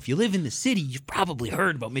live in the city, you've probably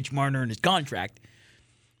heard about Mitch Marner and his contract.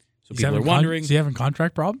 So people are wondering. Is he having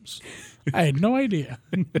contract problems? I had no idea.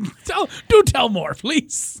 Do tell more,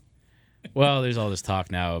 please. Well, there's all this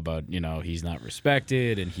talk now about, he's not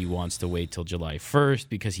respected and he wants to wait till July 1st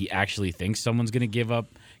because he actually thinks someone's going to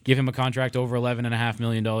give him a contract over $11.5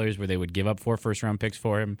 million where they would give up 4 first-round picks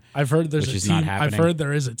for him. I've heard there's Which a is team. not happening. I've heard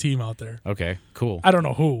there is a team out there. Okay, cool. I don't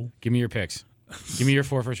know who. Give me your picks. Give me your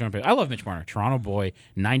 4 first-round picks. I love Mitch Marner. Toronto boy,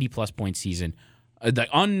 90-plus point season.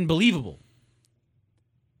 Unbelievable.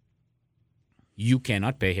 You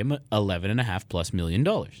cannot pay him $11.5+ million.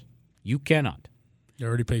 You cannot. You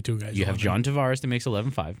already paid 2 guys. You have John Tavares that makes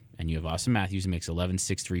 11.5, and you have Austin Matthews that makes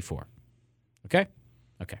 11.634. Okay?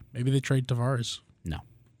 Okay. Maybe they trade Tavares. No.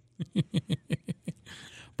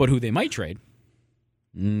 But who they might trade,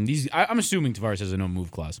 I'm assuming Tavares has a no-move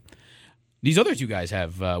clause. These other 2 guys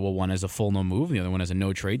have, one has a full no-move, and the other one has a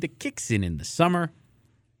no-trade that kicks in the summer.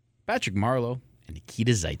 Patrick Marleau and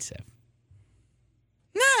Nikita Zaitsev.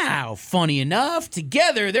 Now, funny enough,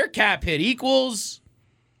 together their cap hit equals...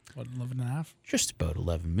 What, 11.5? Just about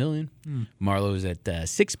 $11 million. Marlowe's at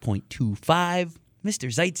 6.25. Mr.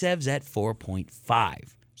 Zaitsev's at 4.5.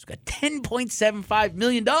 So got $10.75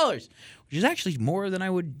 million, which is actually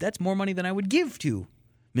that's more money than I would give to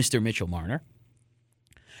Mr. Mitchell Marner.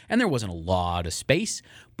 And there wasn't a lot of space,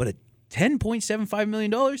 but at $10.75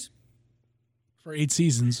 million, For 8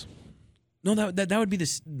 seasons. no, that would be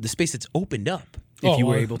the space that's opened up if you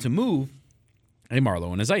were able to move a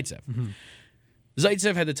Marleau and a Zaitsev. Mm-hmm.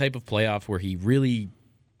 Zaitsev had the type of playoff where he really,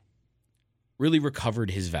 really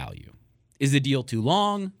recovered his value. Is the deal too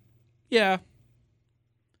long? Yeah.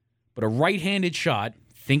 But a right-handed shot,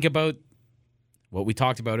 think about what we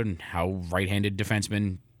talked about and how right-handed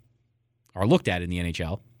defensemen are looked at in the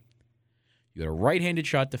NHL. You had a right-handed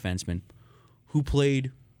shot defenseman who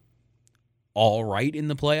played all right in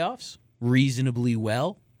the playoffs, reasonably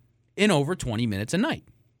well, in over 20 minutes a night.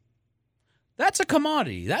 That's a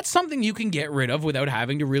commodity. That's something you can get rid of without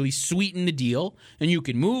having to really sweeten the deal, and you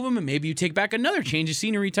can move him, and maybe you take back another change of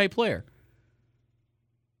scenery type player.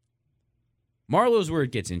 Marlowe's where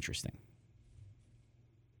it gets interesting.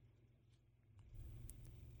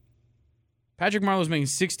 Patrick Marleau's making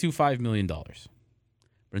 $625 million. But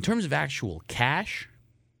in terms of actual cash,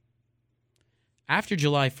 after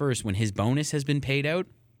July 1st, when his bonus has been paid out,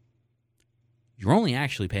 you're only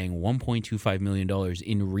actually paying $1.25 million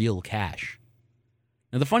in real cash.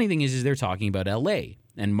 Now, the funny thing is they're talking about L.A.,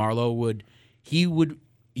 and Marleau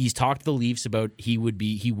he's talked to the Leafs about he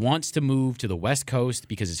wants to move to the West Coast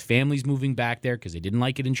because his family's moving back there because they didn't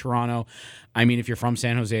like it in Toronto. I mean, if you're from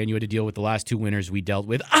San Jose and you had to deal with the last 2 winters we dealt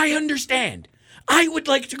with, I understand. I would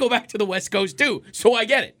like to go back to the West Coast too, so I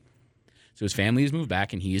get it. So his family has moved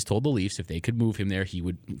back, and he has told the Leafs if they could move him there, he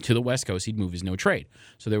would to the West Coast, he'd move his no trade.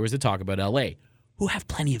 So there was the talk about L.A., who have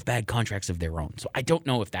plenty of bad contracts of their own. So I don't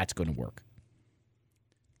know if that's going to work.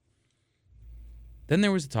 Then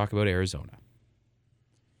there was the talk about Arizona.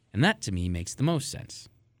 And that, to me, makes the most sense.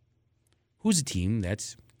 Who's a team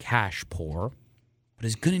that's cash poor, but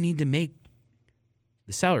is going to need to make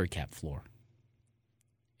the salary cap floor?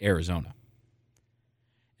 Arizona.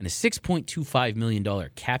 And a $6.25 million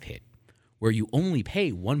cap hit where you only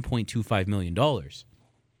pay $1.25 million. Sounds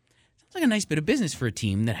like a nice bit of business for a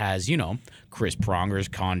team that has, Chris Pronger's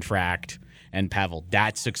contract and Pavel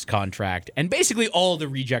Datsuk's contract and basically all the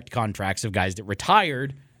reject contracts of guys that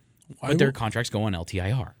retired, but their contracts go on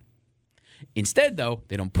LTIR. Instead, though,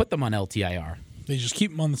 they don't put them on LTIR. They just keep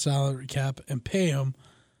them on the salary cap and pay them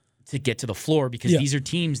to get to the floor because these are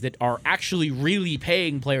teams that are actually really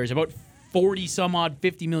paying players about 40 some odd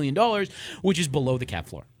 $50 million, which is below the cap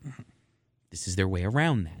floor. This is their way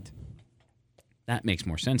around that. That makes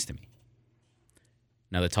more sense to me.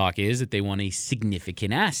 Now, the talk is that they want a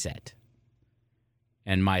significant asset.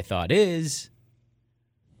 And my thought is,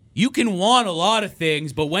 you can want a lot of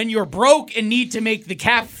things, but when you're broke and need to make the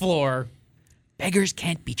cap floor, beggars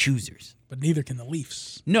can't be choosers. But neither can the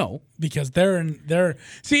Leafs. No. Because they're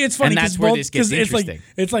see, it's funny. And that's where this gets interesting.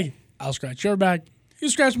 It's like, I'll scratch your back, you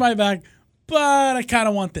scratch my back, but I kind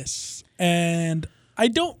of want this. And I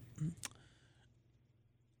don't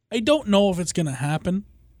know if it's going to happen.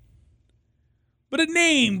 But a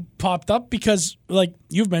name popped up because, like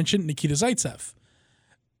you've mentioned, Nikita Zaitsev.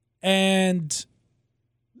 And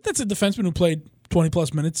that's a defenseman who played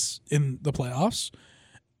 20-plus minutes in the playoffs.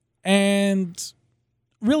 And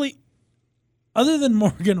really, other than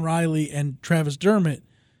Morgan Rielly and Travis Dermott,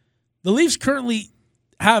 the Leafs currently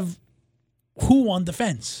have who on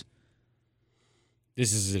defense?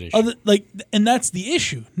 This is an issue. And that's the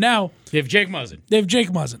issue. Now they have Jake Muzzin.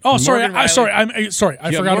 Oh, sorry. I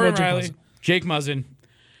forgot about Jake Muzzin. Jake Muzzin.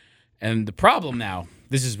 And the problem now,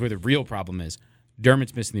 this is where the real problem is,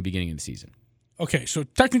 Dermott's missing the beginning of the season. Okay, so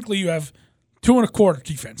technically you have 2.25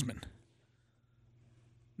 defensemen.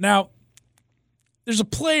 Now, there's a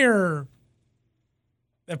player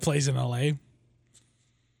that plays in LA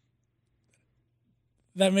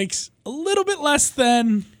that makes a little bit less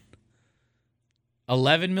than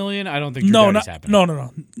 $11 million. I don't think Drew Doughty's happening.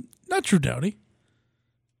 No, not Drew Doughty.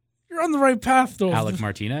 You're on the right path, though. Alec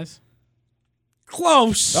Martinez.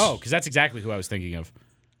 Close. Oh, because that's exactly who I was thinking of.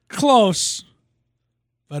 Close,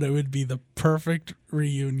 but it would be the perfect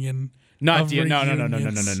reunion. Not Dion. No.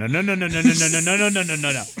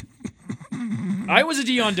 I was a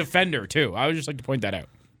Dion defender too. I would just like to point that out.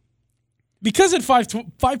 Because at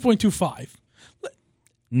 5.25.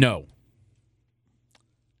 No.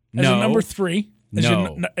 As a number 3.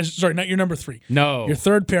 Sorry, not your number 3. No. Your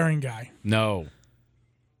third pairing guy. No.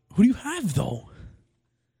 Who do you have though?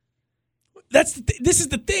 This is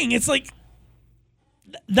the thing. It's like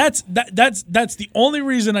that's the only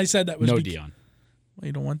reason I said that was Dion. Well,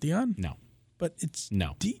 you don't want Dion? No. But it's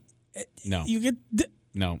no. No. You get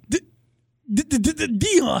no.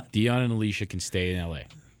 Dion. Dion and Alicia can stay in LA.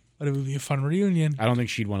 But it would be a fun reunion. I don't think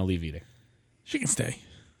she'd want to leave either. She can stay.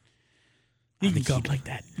 I think he'd like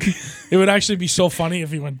that. It would actually be so funny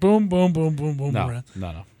if he went boom, boom, boom, boom, boom. No.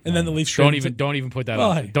 And then the Leafs don't even put that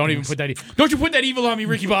on. Don't even put that. Don't you put that evil on me,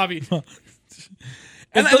 Ricky Bobby.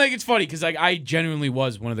 And I think it's funny because I genuinely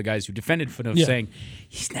was one of the guys who defended Phaneuf saying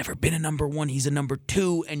he's never been a number 1, he's a number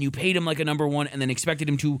 2, and you paid him like a number 1 and then expected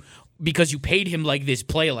him to, because you paid him like this,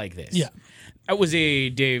 play like this. Yeah. That was a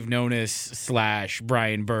Dave Nonis /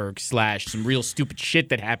 Brian Burke / some real stupid shit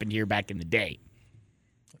that happened here back in the day.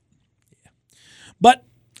 Yeah. But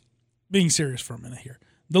being serious for a minute here,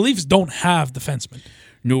 the Leafs don't have defensemen.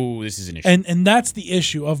 No, this is an issue. And that's the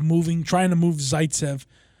issue of trying to move Zaitsev.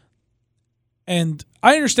 And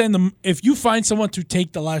I understand if you find someone to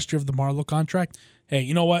take the last year of the Marleau contract, hey,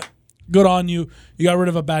 you know what? Good on you. You got rid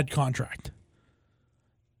of a bad contract.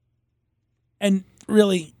 And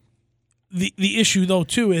really, the issue, though,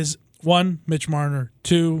 too, is 1, Mitch Marner,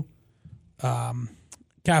 2,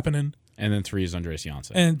 Kapanen. And then 3 is Andreas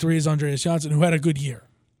Janssen. And 3 is Andreas Janssen, who had a good year.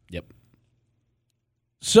 Yep.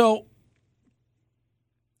 So,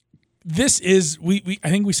 this is, I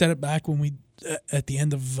think we said it back when we, at the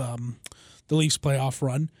end of the Leafs playoff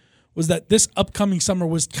run, was that this upcoming summer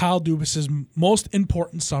was Kyle Dubas's most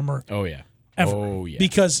important summer. Oh, yeah. Ever. Oh, yeah.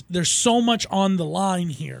 Because there's so much on the line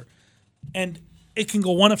here. And it can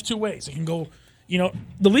go one of two ways. It can go,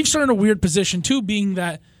 the Leafs are in a weird position, too, being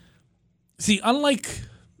that, see, unlike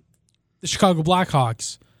the Chicago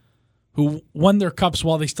Blackhawks, who won their cups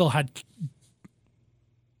while they still had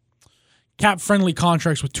cap-friendly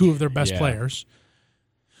contracts with 2 of their best players,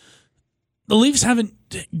 the Leafs haven't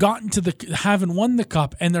won the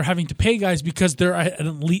cup, and they're having to pay guys because they're at an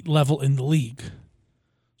elite level in the league.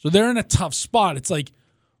 So they're in a tough spot. It's like,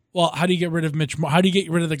 well, how do you get rid of Mitch? How do you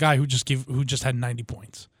get rid of the guy who just had 90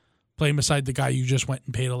 points, playing beside the guy you just went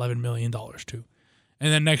and paid $11 million to,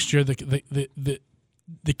 and then next year the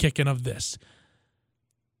kicking of this.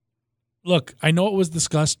 look, I know it was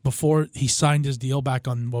discussed before he signed his deal back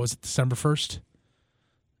on, what was it, December 1st?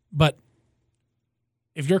 But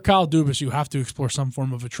if you're Kyle Dubas, you have to explore some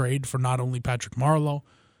form of a trade for not only Patrick Marleau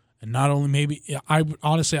and not only maybe, I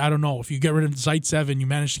honestly, I don't know. If you get rid of Zaitsev and you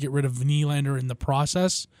manage to get rid of Nylander in the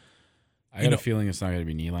process. I got a feeling it's not going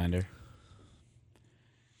to be Nylander.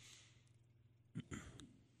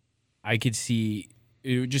 I could see,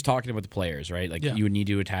 just talking about the players, right? Like you would need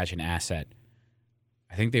to attach an asset.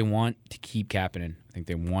 I think they want to keep Kapanen. I think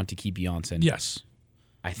they want to keep Johnson. Yes.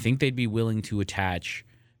 I think they'd be willing to attach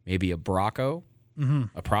maybe a Bracco,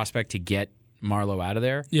 a prospect to get Marleau out of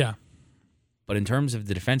there. Yeah. But in terms of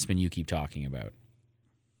the defenseman you keep talking about,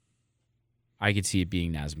 I could see it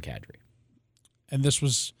being Nazem Kadri. And this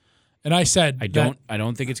was, and I said, I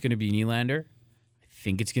don't think it's going to be Nylander. I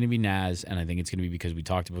think it's going to be Naz, and I think it's going to be because we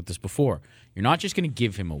talked about this before. You're not just going to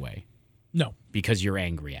give him away. No. Because you're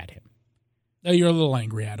angry at him. No, you're a little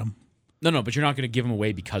angry at him. No, but you're not going to give him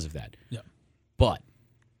away because of that. Yeah. But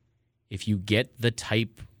if you get the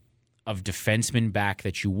type of defenseman back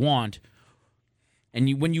that you want,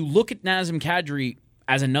 and when you look at Nazem Kadri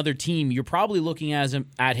as another team, you're probably looking at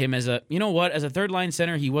him as a, you know what, as a third-line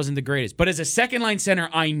center, he wasn't the greatest. But as a second-line center,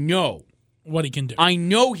 I know what he can do. I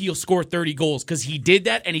know he'll score 30 goals because he did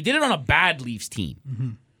that, and he did it on a bad Leafs team. Mm-hmm.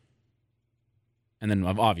 And then,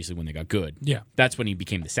 obviously, when they got good, that's when he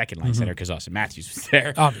became the second-line center because Austin Matthews was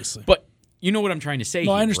there. Obviously. But you know what I'm trying to say.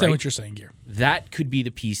 No, here, I understand right? what you're saying here. That could be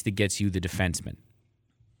the piece that gets you the defenseman.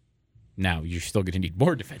 Now, you're still going to need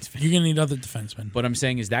more defensemen. You're going to need other defensemen. What I'm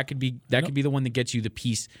saying is that could be the one that gets you the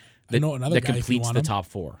piece that completes the top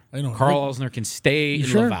four. I know. Carl Elsner can stay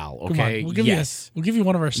in Laval, okay? We'll give you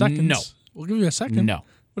one of our seconds. No. We'll give you a second. No.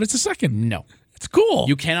 But it's a second. No. It's cool.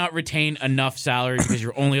 You cannot retain enough salary because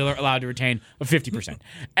you're only allowed to retain a 50%.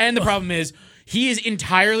 And the problem is he is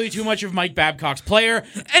entirely too much of Mike Babcock's player,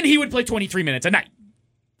 and he would play 23 minutes a night.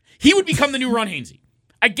 He would become the new Ron Hainsey.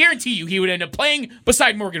 I guarantee you he would end up playing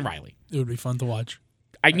beside Morgan Riley. It would be fun to watch.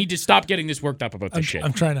 I need to stop getting this worked up about this shit.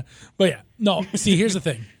 I'm trying to. But yeah. No, see, here's the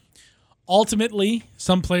thing. Ultimately,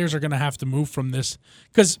 some players are going to have to move from this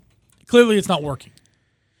because clearly it's not working.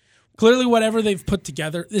 Clearly, whatever they've put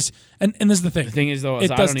together, this and this is the thing. The thing is, though, is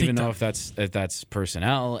I don't even know if that's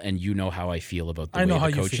personnel, and you know how I feel about the way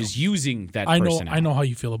the coach is using that personnel. I know how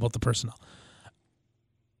you feel about the personnel.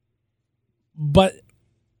 But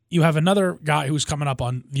you have another guy who's coming up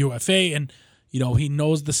on the UFA, and he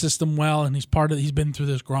knows the system well, and he's been through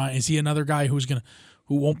this grind. Is he another guy who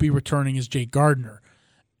won't be returning as Jake Gardiner?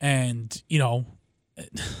 And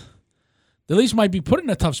the Leafs might be put in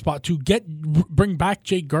a tough spot to bring back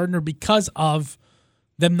Jake Gardiner because of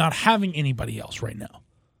them not having anybody else right now.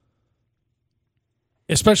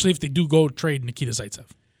 Especially if they do go trade Nikita Zaitsev.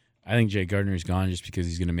 I think Jake Gardiner is gone just because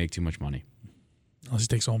he's going to make too much money. Unless he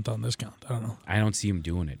takes a hometown discount. I don't know. I don't see him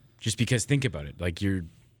doing it. Just because, think about it. Like, you're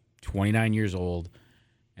 29 years old,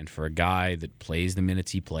 and for a guy that plays the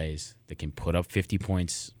minutes he plays, that can put up 50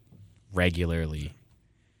 points regularly,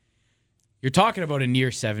 you're talking about a near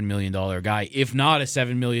 $7 million guy, if not a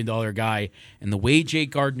 $7 million guy. And the way Jake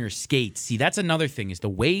Gardiner skates, see, that's another thing, is the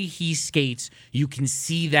way he skates, you can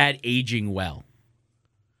see that aging well.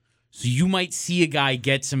 So you might see a guy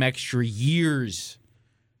get some extra years.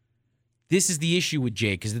 This is the issue with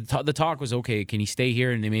Jake, because the talk was, okay, can he stay here?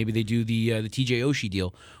 And then maybe they do the TJ Oshie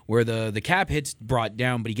deal, where the cap hit's brought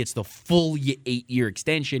down, but he gets the full 8-year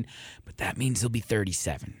extension. But that means he'll be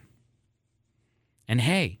 37. And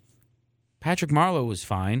hey, Patrick Marleau was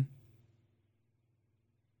fine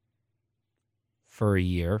for a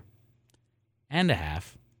year and a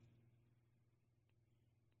half.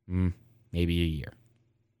 Maybe a year.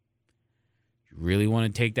 You really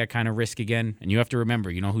want to take that kind of risk again? And you have to remember,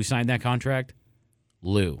 you know who signed that contract?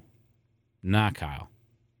 Lou, not Kyle.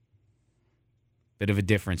 Bit of a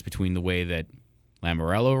difference between the way that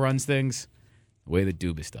Lamoriello runs things, the way that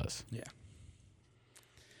Dubas does. Yeah.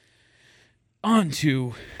 On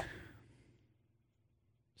to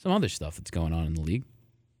some other stuff that's going on in the league.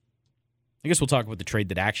 I guess we'll talk about the trade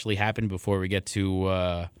that actually happened before we get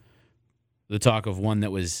to the talk of one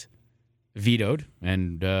that was vetoed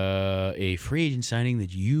and a free agent signing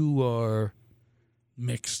that you are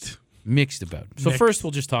mixed about. So first we'll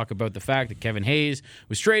just talk about the fact that Kevin Hayes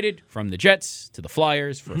was traded from the Jets to the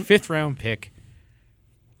Flyers for a 5th-round pick.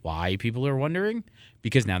 Why, people are wondering?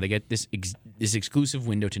 Because now they get this exclusive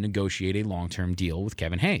window to negotiate a long-term deal with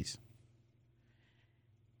Kevin Hayes.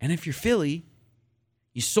 And if you're Philly,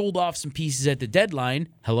 you sold off some pieces at the deadline.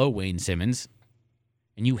 Hello, Wayne Simmons.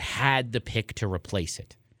 And you had the pick to replace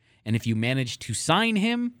it. And if you managed to sign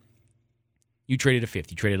him, you traded a 5th.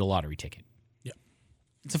 You traded a lottery ticket. Yeah.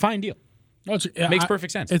 It's a fine deal. No, Makes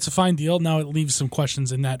perfect sense. It's a fine deal. Now it leaves some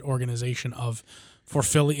questions in that organization for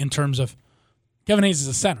Philly in terms of Kevin Hayes is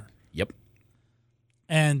a center. Yep.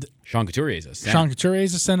 And Sean Couturier is a center. Sean Couturier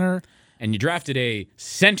is a center. And you drafted a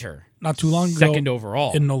center Not too long ago. second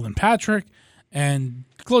overall. In Nolan Patrick. And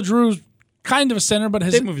Claude Giroux's kind of a center, but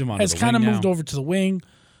They've moved him onto has the kind of wing moved now. over to the wing.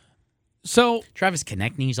 So Travis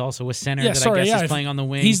Konechny is also a center that I guess is playing on the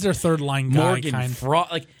wing. He's their third line guy. Morgan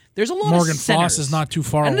Frost. Like, there's a lot Morgan of centers. Frost is not too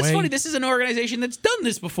far and away. it's funny, this is an organization that's done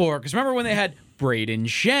this before. Because remember when they had Braden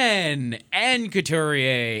Shen and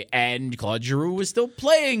Couturier and Claude Giroux was still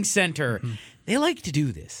playing center. Mm-hmm. They like to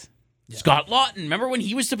do this. Yeah. Scott Lawton. Remember when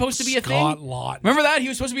he was supposed to be a thing? Scott Lawton. Remember that? He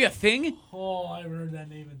was supposed to be a thing? Oh, I haven't heard that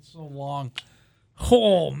name in so long.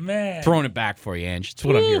 Oh, man. Throwing it back for you, Ange. It's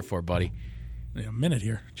what I'm here for, buddy. Wait a minute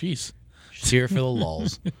here. Jeez. Just here for the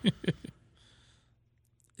lulls.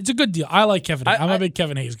 It's a good deal. I like Kevin Hayes. I'm a big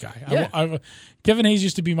Kevin Hayes guy. Yeah. Kevin Hayes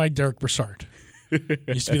used to be my Dirk Brassard. He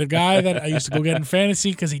used to be the guy that I used to go get in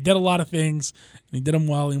fantasy because he did a lot of things, and he did them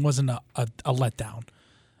well, and he wasn't a letdown.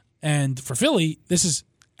 And for Philly, this is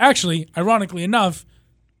actually, ironically enough,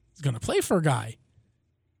 he's going to play for a guy,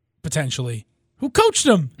 potentially, who coached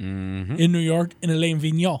him in New York, in Alain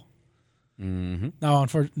Vigneault. Mm-hmm.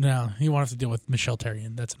 No, he won't have to deal with Michel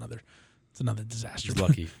Therrien. That's another disaster. He's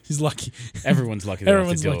lucky. He's lucky. Everyone's lucky.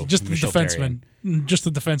 Everyone's lucky. Just the defenseman. Just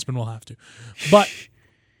the defenseman will have to. But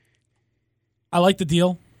I like the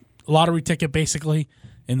deal. Lottery ticket, basically,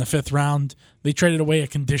 in the 5th round. They traded away a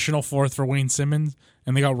conditional 4th for Wayne Simmons,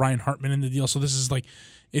 and they got Ryan Hartman in the deal. So this is like,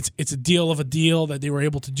 it's a deal of a deal that they were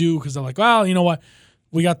able to do because they're like, well, you know what?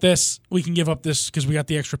 We got this. We can give up this because we got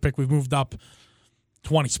the extra pick. We've moved up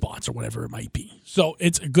 20 spots or whatever it might be. So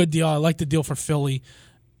it's a good deal. I like the deal for Philly.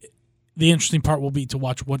 The interesting part will be to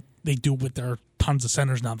watch what they do with their tons of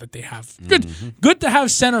centers now that they have. Good to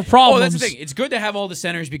have center problems. Oh, that's the thing. It's good to have all the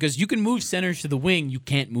centers because you can move centers to the wing. You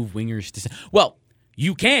can't move wingers to center. Well,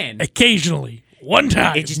 you can. Occasionally. One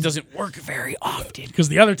time. It just doesn't work very often. Because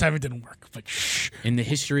the other time it didn't work. But shh. In the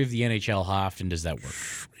history of the NHL, how often does that work?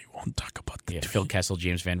 We won't talk about that. Yeah, Phil Kessel,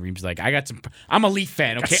 James Van Riem's like, I'm a Leaf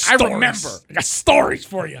fan, okay? I remember. I got stories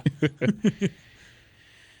for you.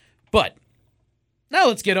 But now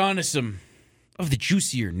let's get on to some of the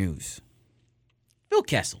juicier news. Phil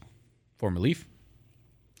Kessel, former Leaf,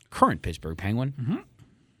 current Pittsburgh Penguin,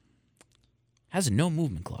 has a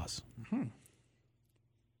no-movement clause.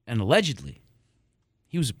 And allegedly,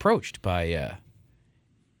 he was approached by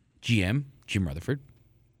GM Jim Rutherford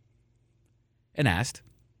and asked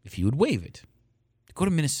if he would waive it to go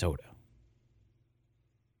to Minnesota.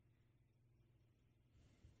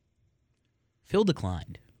 Phil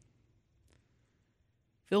declined.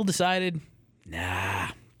 Phil decided, nah,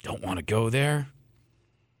 don't want to go there.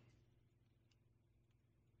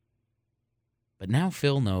 But now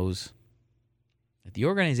Phil knows that the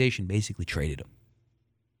organization basically traded him.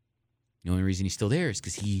 The only reason he's still there is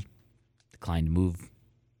because he declined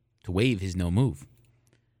to waive his no move.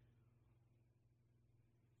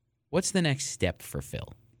 What's the next step for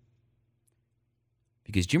Phil?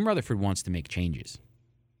 Because Jim Rutherford wants to make changes.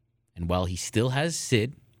 And while he still has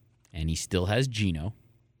Sid, and he still has Gino,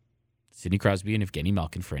 Sidney Crosby and Evgeny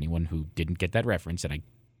Malkin, for anyone who didn't get that reference, and I'm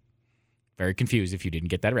very confused if you didn't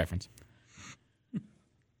get that reference.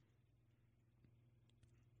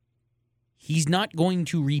 He's not going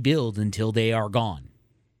to rebuild until they are gone.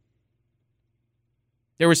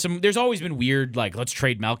 There's always been weird, like, let's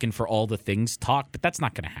trade Malkin for all the things talk, but that's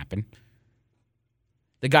not going to happen.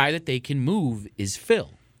 The guy that they can move is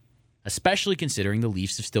Phil, especially considering the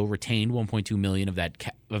Leafs have still retained $1.2 million of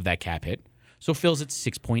that cap hit. So Phil's at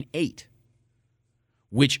 6.8,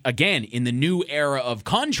 which, again, in the new era of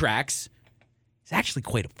contracts, is actually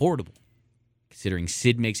quite affordable, considering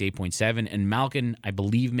Sid makes 8.7 and Malkin, I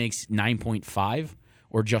believe, makes 9.5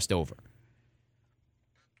 or just over.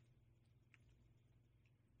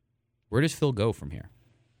 Where does Phil go from here?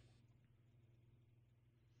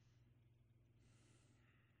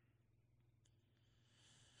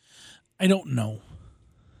 I don't know.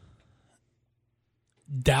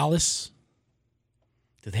 Dallas.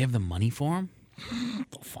 Do they have the money for him?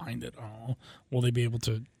 They'll find it. Oh, will they be able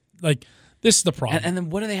to? Like, this is the problem. And then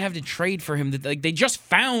what do they have to trade for him? Like, they just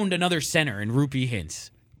found another center in Rupi Hintz.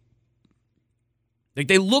 Like,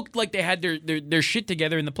 they looked like they had their shit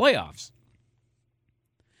together in the playoffs.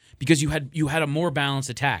 Because you had a more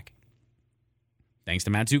balanced attack. Thanks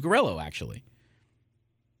to Matt Zuccarello, actually.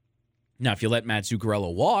 Now, if you let Matt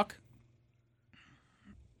Zuccarello walk,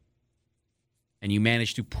 and you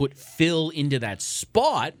manage to put Phil into that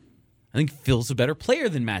spot, I think Phil's a better player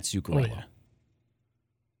than Matt Zuccarello. Oh, yeah.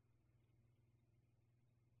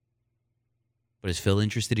 But is Phil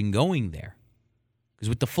interested in going there? Because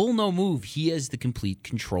with the full no move, he has the complete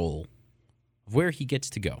control of where he gets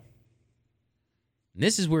to go. And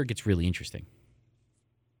this is where it gets really interesting.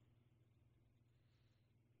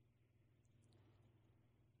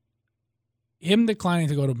 Him declining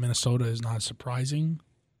to go to Minnesota is not surprising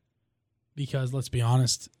because, let's be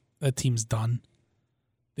honest, that team's done.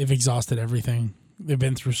 They've exhausted everything. They've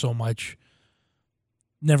been through so much.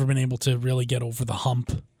 Never been able to really get over the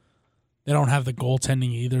hump. They don't have the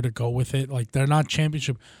goaltending either to go with it. Like, they're not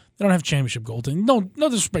championship. They don't have championship goaltending. No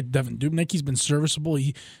disrespect to Devin Dubnyk. He's been serviceable.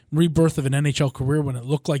 He rebirth of an NHL career when it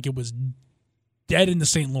looked like it was dead in the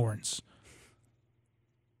St. Lawrence.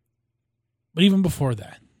 But even before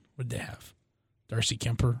that, what did they have? Darcy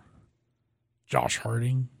Kemper, Josh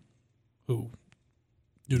Harding, who,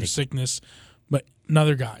 due to sickness, but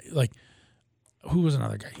another guy. Like, who was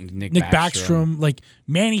another guy? Nick Backstrom. Like,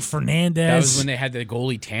 Manny Fernandez. That was when they had the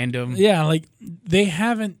goalie tandem. Yeah, like, they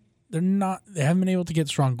haven't been able to get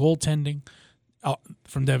strong goaltending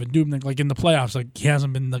from Devin Dubnyk. Like, in the playoffs, like, he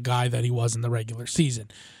hasn't been the guy that he was in the regular season.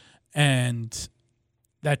 And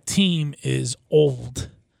that team is old.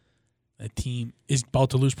 That team is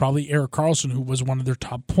about to lose probably Erik Karlsson, who was one of their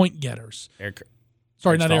top point getters. Erik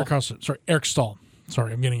Stahl? Erik Stahl.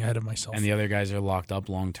 Sorry, I'm getting ahead of myself. And the other guys are locked up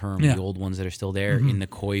long term. Yeah. The old ones that are still there, in the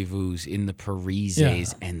Koivus, in the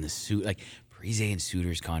Parises, and the Suit. Like, Parise and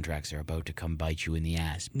Suter's contracts are about to come bite you in the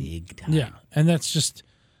ass big time. Yeah, and that's just,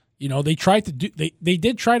 they tried to do. They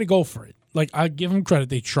did try to go for it. Like, I give them credit.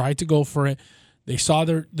 They tried to go for it. They saw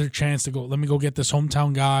their chance to go. Let me go get this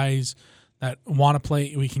hometown guys that want to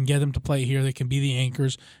play. We can get them to play here. They can be the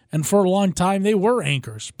anchors. And for a long time, they were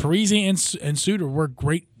anchors. Parise and Suter were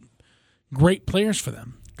great players for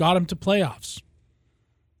them. Got them to playoffs.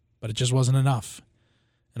 But it just wasn't enough.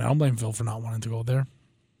 And I don't blame Phil for not wanting to go there.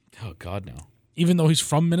 Oh, God, no. Even though he's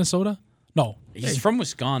from Minnesota? No. He's from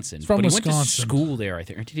Wisconsin. He went to Wisconsin. school there, I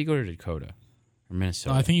think. Or did he go to Dakota? Or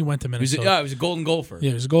Minnesota? No, I think he went to Minnesota. He was a Golden Gopher. Yeah,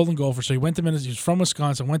 he was a Golden Gopher. So he went to Minnesota. He was from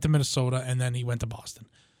Wisconsin, went to Minnesota, and then he went to Boston.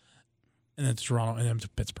 And then to Toronto, and then to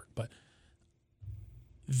Pittsburgh. But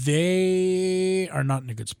they are not in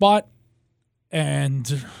a good spot.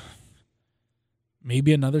 And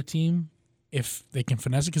maybe another team, if they can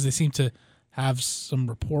finesse it, because they seem to have some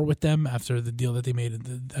rapport with them after the deal that they made at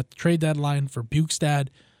the trade deadline for Bukestad,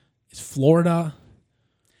 is Florida.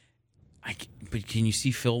 But can you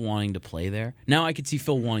see Phil wanting to play there? Now I could see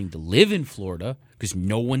Phil wanting to live in Florida because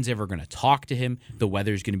no one's ever going to talk to him. The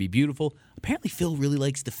weather's going to be beautiful. Apparently Phil really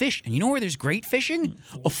likes to fish. And you know where there's great fishing?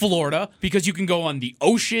 Florida, because you can go on the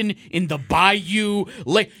ocean, in the bayou.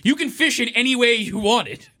 Like, you can fish in any way you want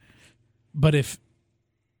it. But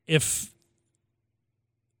if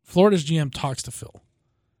Florida's GM talks to Phil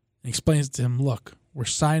and explains to him, look, we're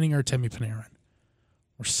signing Artemi Panarin.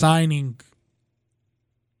 We're signing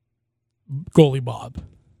goalie Bob.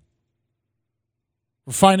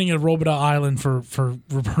 We're finding a Robidas Island for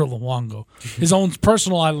Roberto Luongo. His own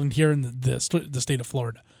personal island here in the state of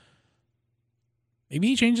Florida. Maybe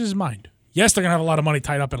he changes his mind. Yes, they're going to have a lot of money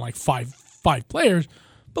tied up in like five players,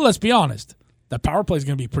 but let's be honest. That power play is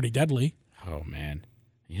going to be pretty deadly. Oh, man.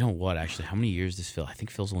 You know what, actually? How many years does Phil? I think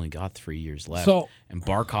Phil's only got 3 years left. And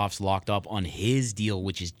Barkov's locked up on his deal,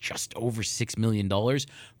 which is just over $6 million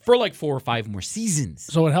for like 4 or 5 more seasons.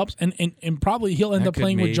 So it helps. And probably he'll end up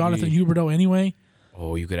playing with Jonathan Huberdeau anyway.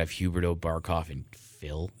 Oh, you could have Huberdeau, Barkov, and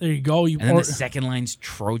Phil. There you go. And then the second line's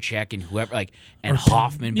Trocheck and whoever, and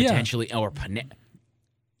Hoffman potentially, or Panet.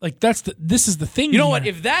 Like, this is the thing. You know what?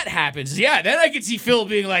 If that happens, then I could see Phil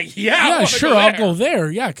being like, yeah, sure, I'll go there.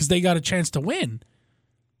 Yeah, because they got a chance to win.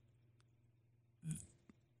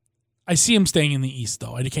 I see him staying in the East,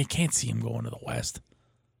 though. I can't see him going to the West.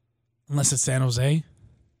 Unless it's San Jose.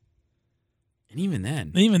 And even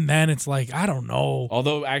then, it's like, I don't know.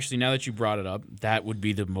 Although, actually, now that you brought it up, that would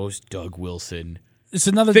be the most Doug Wilson. It's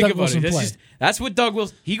another Doug Wilson play. That's what Doug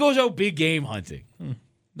Wilson... He goes out big game hunting.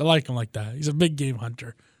 I like him like that. He's a big game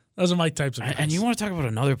hunter. Those are my types of guys. And you want to talk about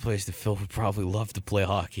another place that Phil would probably love to play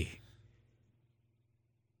hockey.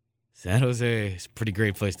 San Jose is a pretty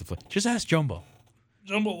great place to play. Just ask Jumbo.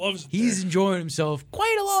 Jumbo loves it. He's enjoying himself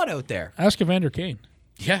quite a lot out there. Ask Evander Kane.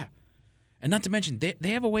 Yeah. And not to mention, they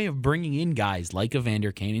have a way of bringing in guys like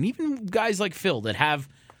Evander Kane and even guys like Phil that have...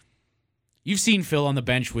 You've seen Phil on the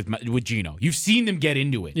bench with Gino. You've seen them get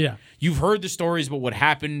into it. Yeah. You've heard the stories about what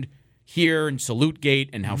happened here in Salute Gate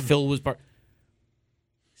and how Phil was part...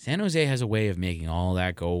 San Jose has a way of making all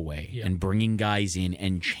that go away and bringing guys in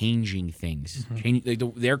and changing things.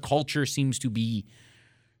 Their culture seems to be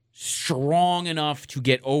strong enough to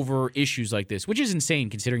get over issues like this, which is insane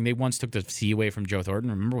considering they once took the C away from Joe Thornton.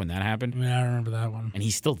 Remember when that happened? Yeah, I remember that one. And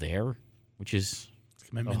he's still there. which is a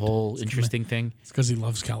commitment. whole interesting thing. It's because he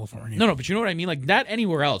loves California. No, but you know what I mean? Like, that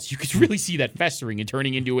anywhere else, you could really see that festering and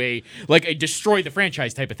turning into a destroy the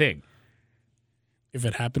franchise type of thing. If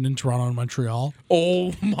it happened in Toronto and Montreal.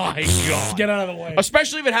 Oh, my God. Get out of the way.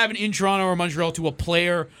 Especially if it happened in Toronto or Montreal to a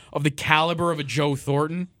player of the caliber of a Joe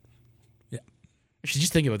Thornton. Yeah. I should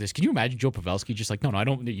just think about this. Can you imagine Joe Pavelski just like, no, I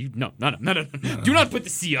don't, no. Do not put the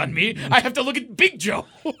C on me. I have to look at Big Joe.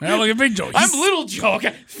 I look at Big Joe. I'm Little Joe.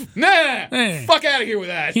 Okay. Nah. Hey. Fuck out of here with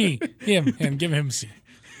that. Him. Give him C.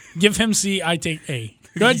 Give him C. I take A.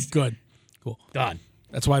 Good. Cool. Done.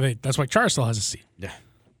 That's why Charles still has a C. Yeah.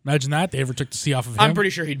 Imagine that. They ever took the C off of him. I'm pretty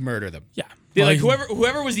sure he'd murder them. Yeah. Like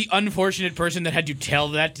whoever was the unfortunate person that had to tell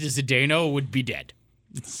that to Zdeno would be dead.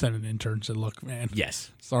 Send an intern and said, look, man. Yes.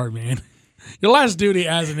 Sorry, man. Your last duty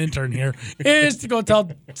as an intern here is to go tell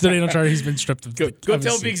Zdeno Chara he's been stripped of Go of tell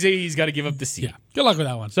his Big C. Z he's got to give up the C. Yeah. Good luck with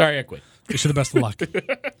that one. Sorry, I quit. Wish you the best of luck.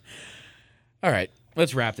 All right.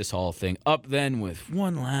 Let's wrap this whole thing up then with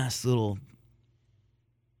one last little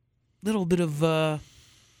bit of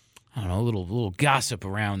I don't know, a little gossip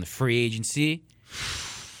around the free agency.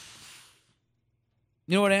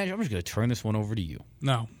 You know what, Angelo? I'm just going to turn this one over to you.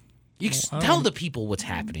 No. Tell the people what's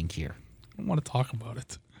happening here. I don't want to talk about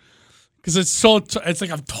it. Because it's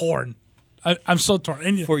like I'm torn. I'm so torn.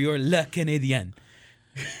 And For your Le Canadien.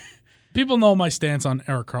 people know my stance on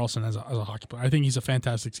Erik Karlsson as a hockey player. I think he's a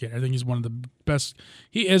fantastic skater. I think he's one of the best.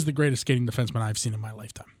 He is the greatest skating defenseman I've seen in my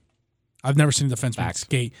lifetime. I've never seen a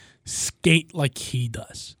defenseman skate like he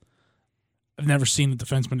does. I've never seen a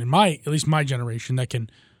defenseman in at least my generation that can.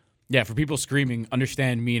 Yeah, for people screaming,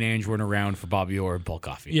 understand me and Ange weren't around for Bobby Orr and Paul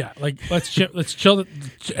Coffey. Yeah, like let's chill.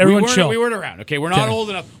 Everyone chill. We weren't around. Okay, we're not old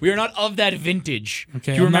enough. We are not of that vintage.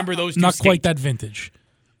 Okay, to remember those two not skate. quite that vintage.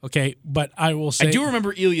 Okay, but I will say I do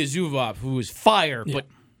remember Ilya Zubov, who was fire, but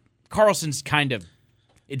Karlsson's kind of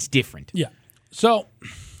it's different. Yeah. So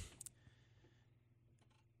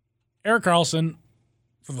Erik Karlsson,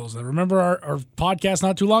 for those that remember our podcast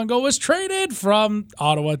not too long ago, was traded from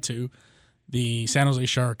Ottawa to the San Jose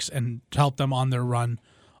Sharks and helped them on their run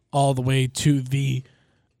all the way to the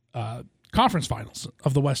conference finals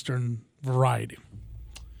of the Western Variety.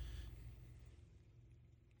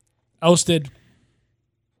 Ousted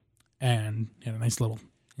and had a nice little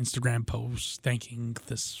Instagram post thanking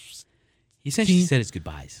this. He essentially said his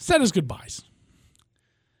goodbyes. Said his goodbyes.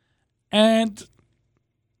 And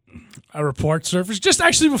a report surfaced just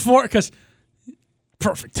actually before, because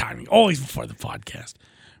perfect timing, always before the podcast,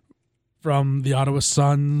 from the Ottawa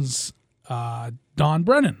Sun's Don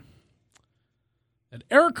Brennan, that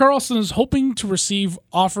Erik Karlsson is hoping to receive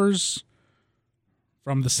offers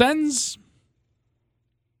from the Sens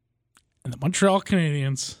and the Montreal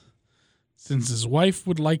Canadiens, since his wife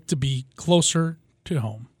would like to be closer to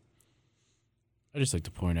home. I just like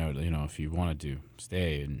to point out, if you wanted to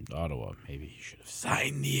stay in Ottawa, maybe you should have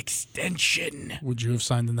signed the extension. Would you have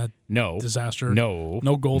signed in that disaster? No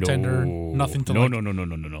goaltender, nothing to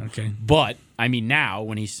No. Okay. But, now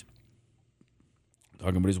when he's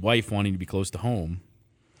talking about his wife wanting to be close to home,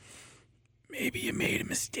 maybe you made a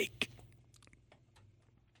mistake.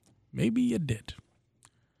 Maybe you did.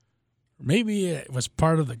 Maybe it was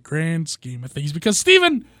part of the grand scheme of things. Because,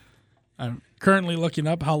 Steven, I'm currently looking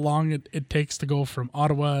up how long it takes to go from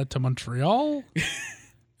Ottawa to Montreal.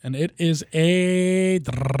 And it is a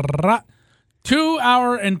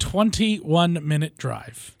 2-hour and 21-minute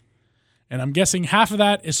drive. And I'm guessing half of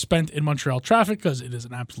that is spent in Montreal traffic because it is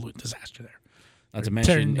an absolute disaster there. Not to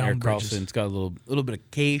mention, Erik Karlsson's got a little bit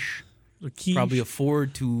of cash. Probably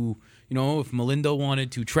afford to, if Melindo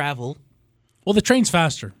wanted to travel. Well, the train's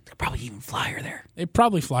faster. They'll probably even fly her there. They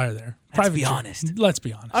probably fly her there. Let's be honest. Let's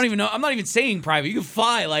be honest. I don't even know. I'm not even saying private. You can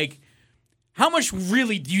fly, how much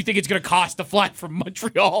really do you think it's going to cost to fly from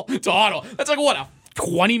Montreal to Ottawa? That's a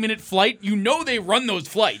 20-minute flight? They run those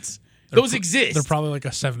flights. Those exist. They're probably like a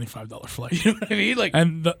 $75 flight. You know what I mean?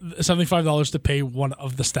 And the $75 to pay one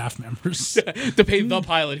of the staff members. To pay the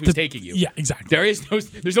pilot who's taking you. Yeah, exactly.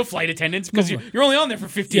 There's no flight attendants because you're only on there for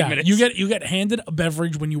 15 minutes. You get handed a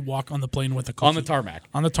beverage when you walk on the plane with a cookie. On the tarmac.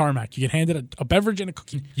 On the tarmac. You get handed a beverage and a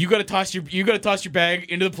cookie. You gotta toss your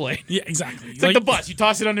bag into the plane. Yeah, exactly. It's like the bus. You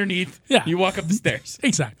toss it underneath. Yeah. You walk up the stairs.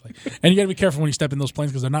 Exactly. And you gotta be careful when you step in those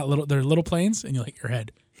planes because they're not little. They're little planes, and you'll hit your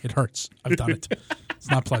head. It hurts. I've done it. It's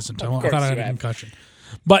not pleasant. I thought I had a concussion.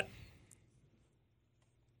 But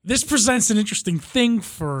this presents an interesting thing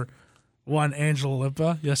for one Angelo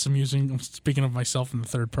Lippa. Yes, I'm speaking of myself in the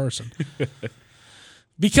third person.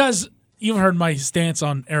 Because you've heard my stance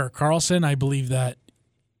on Erik Karlsson. I believe that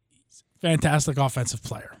he's a fantastic offensive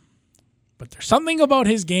player. But there's something about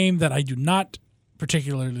his game that I do not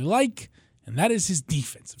particularly like, and that is his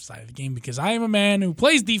defensive side of the game, because I am a man who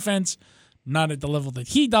plays defense, not at the level that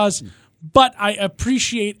he does, but I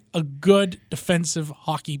appreciate a good defensive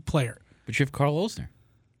hockey player. But you have Carl Olsner.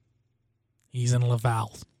 He's in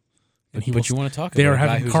Laval. And But you want to talk they are about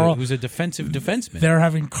a guy having who's a defensive defenseman. They're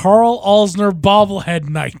having Carl Olsner bobblehead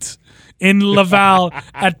night in Laval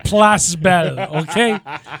at Place Belle, okay?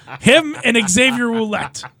 Him and Xavier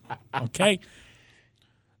Roulette, okay?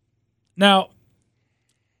 Now,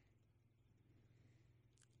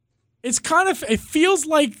 it feels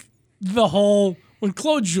like the whole, when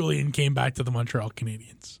Claude Julien came back to the Montreal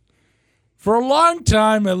Canadiens. For a long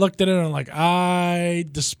time, I looked at it and I'm like, I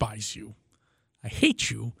despise you. I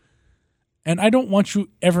hate you. And I don't want you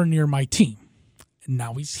ever near my team. And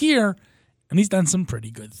now he's here, and he's done some pretty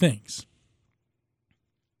good things.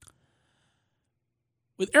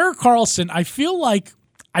 With Erik Karlsson, I feel like,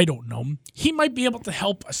 I don't know, he might be able to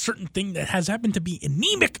help a certain thing that has happened to be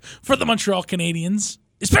anemic for the Montreal Canadiens,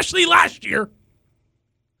 especially last year.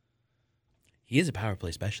 He is a power play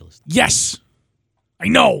specialist. Yes, I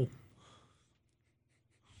know.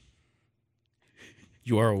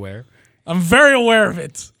 You are aware? I'm very aware of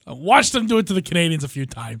it. I watched them do it to the Canadiens a few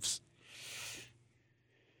times.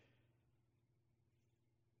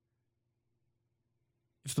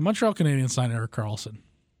 If the Montreal Canadiens sign Erik Karlsson,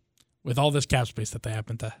 with all this cap space that they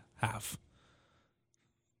happen to have,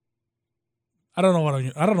 I don't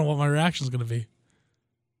know what my reaction is going to be.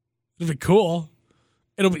 It'll be cool.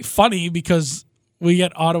 It'll be funny because we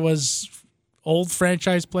get Ottawa's old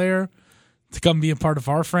franchise player to come be a part of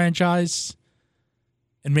our franchise.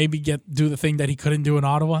 And maybe do the thing that he couldn't do in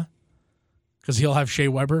Ottawa, because he'll have Shea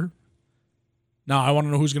Weber. Now, I want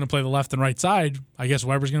to know who's going to play the left and right side. I guess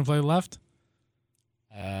Weber's going to play the left.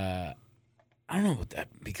 I don't know about that,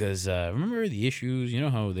 because remember the issues? You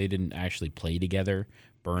know how they didn't actually play together,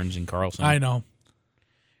 Burns and Karlsson? I know.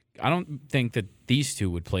 I don't think that these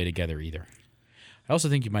two would play together either. I also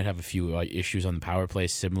think you might have a few issues on the power play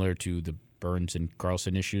similar to the Burns and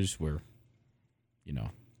Karlsson issues where,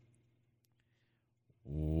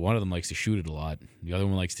 one of them likes to shoot it a lot. The other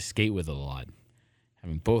one likes to skate with it a lot.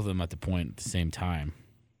 Having both of them at the point at the same time.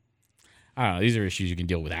 I don't know. These are issues you can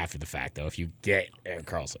deal with after the fact, though, if you get Erik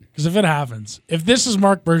Karlsson. Because if it happens, if this is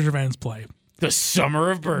Marc Bergevin's play, the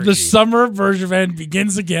summer of Berge. The summer of Bergevin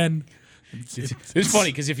begins again. It's funny,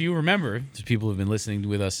 because if you remember, people who have been listening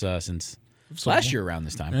with us since last year around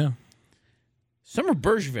this time. Yeah. Summer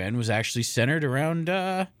Bergevin was actually centered around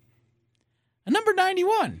a number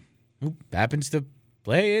 91, who happens to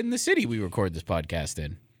play in the city we record this podcast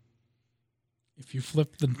in. If you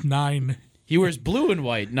flip the 9. He wears blue and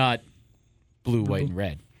white, not blue, white, and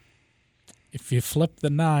red. If you flip the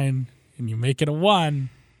 9 and you make it a 1.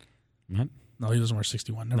 What? No, he doesn't wear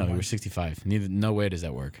 61. Never No, he mind. wears 65. No way does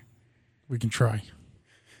that work. We can try.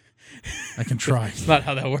 I can try. It's not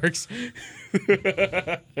how that works.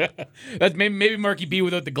 That's maybe Marky B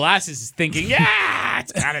without the glasses is thinking, yeah,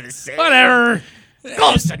 it's kind of the same. Whatever.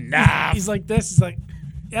 Close enough. He's like this. He's like,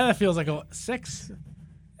 yeah, that feels like a 6.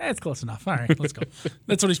 It's close enough. All right, let's go.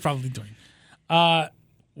 That's what he's probably doing. I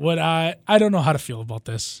don't know how to feel about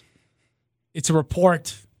this. It's a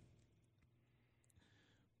report.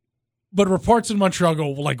 But reports in Montreal go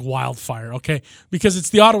like wildfire, okay? Because it's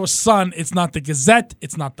the Ottawa Sun. It's not the Gazette.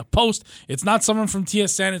 It's not the Post. It's not someone from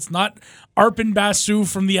TSN. It's not Arpin Basu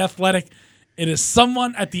from The Athletic. It is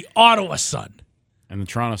someone at the Ottawa Sun. And the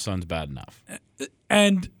Toronto Sun's bad enough.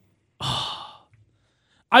 And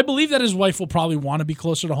I believe that his wife will probably want to be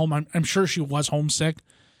closer to home. I'm sure she was homesick.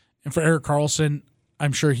 And for Erik Karlsson,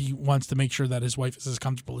 I'm sure he wants to make sure that his wife is as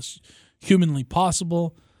comfortable as humanly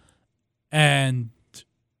possible. And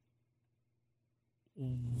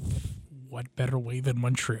what better way than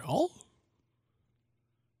Montreal?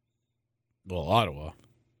 Well, Ottawa.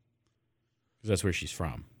 Because that's where she's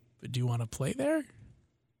from. But do you want to play there?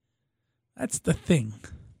 That's the thing.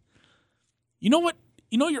 You know what?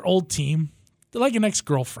 You know your old team? They're like an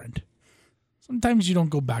ex-girlfriend. Sometimes you don't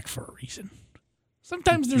go back for a reason.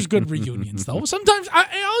 Sometimes there's good reunions, though. Sometimes,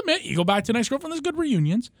 I'll admit, you go back to an ex-girlfriend, there's good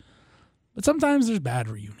reunions. But sometimes there's bad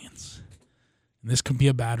reunions. And this could be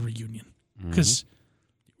a bad reunion. Because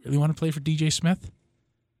you really want to play for DJ Smith?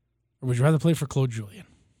 Or would you rather play for Claude Julien?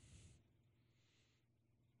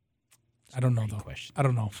 I don't know, though. Question. I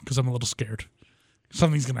don't know, because I'm a little scared.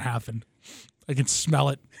 Something's going to happen. I can smell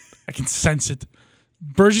it. I can sense it.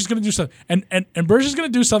 Bergie's going to do something. And Bergie's going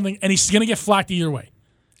to do something, and he's going to get flacked either way.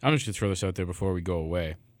 I'm just going to throw this out there before we go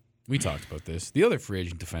away. We talked about this. The other free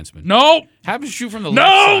agent defenseman. No. Happens to shoot from the left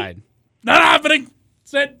side. Not happening.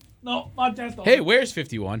 Said no. Podcast. Hey, where's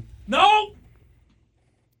 51? No.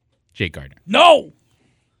 Jake Gardner. No.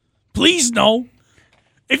 Please no.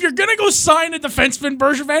 if you're gonna go sign a defenseman,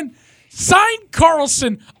 Bergevin, sign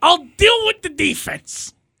Carlson. I'll deal with the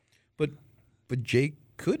defense. But Jake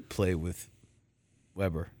could play with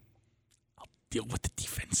Weber. I'll deal with the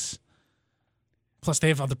defense. Plus, they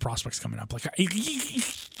have other prospects coming up. Like, you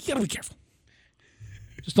gotta be careful.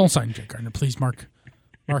 Just don't sign Jake Gardner, please, Mark.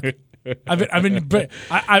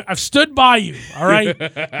 I've stood by you. All right,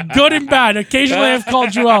 good and bad. Occasionally, I've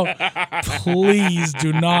called you out. Please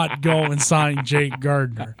do not go and sign Jake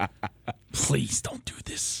Gardner. Please don't do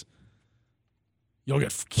this. You'll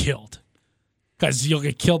get killed. Because you'll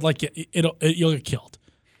get killed like you'll get killed.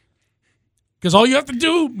 Because all you have to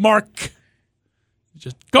do, Mark,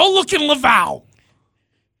 just go look in Laval.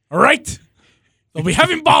 All right? They'll be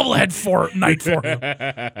having bobblehead night for you.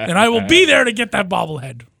 And I will be there to get that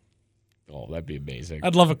bobblehead. Oh, that'd be amazing.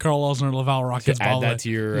 I'd love a Carl Elsner Laval Rockets bobblehead. Add that to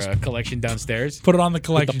your collection downstairs. Put it on the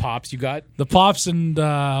collection. With the pops you got? The pops and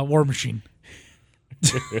War Machine.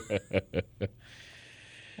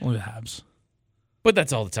 Only the Habs. But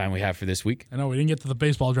that's all the time we have for this week. I know we didn't get to the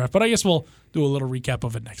baseball draft, but I guess we'll do a little recap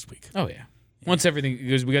of it next week. Oh, yeah. Once everything,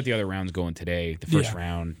 because we got the other rounds going today. The first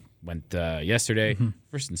round went yesterday.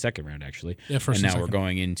 First and second round, actually. Yeah, first and and now we're second.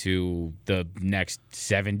 going into the next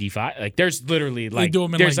 75. Like, there's literally do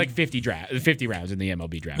 'em in there's like 50 rounds in the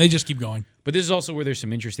MLB draft. They just keep going. But this is also where there's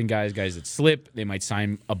some interesting guys that slip. They might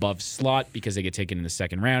sign above slot because they get taken in the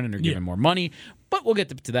second round and are given more money. But we'll get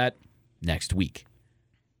to that next week.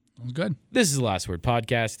 Sounds good. This is the Last Word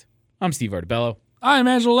Podcast. I'm Steve Artabello. I'm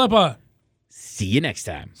Angelo Leppa. See you next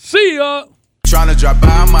time. See ya. Tryna drop by,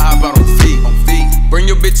 I'ma hop out on feet. Bring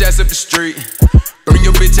your bitch ass up the street. Bring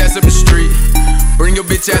your bitch ass up the street. Bring your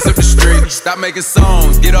bitch ass up the street. Stop making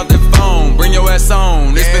songs, get off that phone. Bring your ass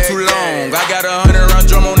on, it's been too long. I got 100 round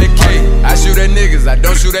drum on the K. I shoot at niggas, I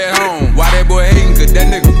don't shoot at home. Why that boy hating, cause that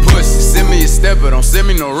nigga pussy. Send me a stepper, don't send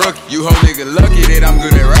me no rookie. You whole nigga lucky that I'm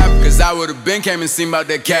good at rap. Cause I would've been came and seen about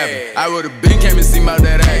that cabin. I would've been came and seen about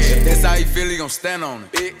that action. That's how he feel, he gon' stand on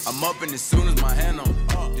it. I'm up and as soon as my hand on it.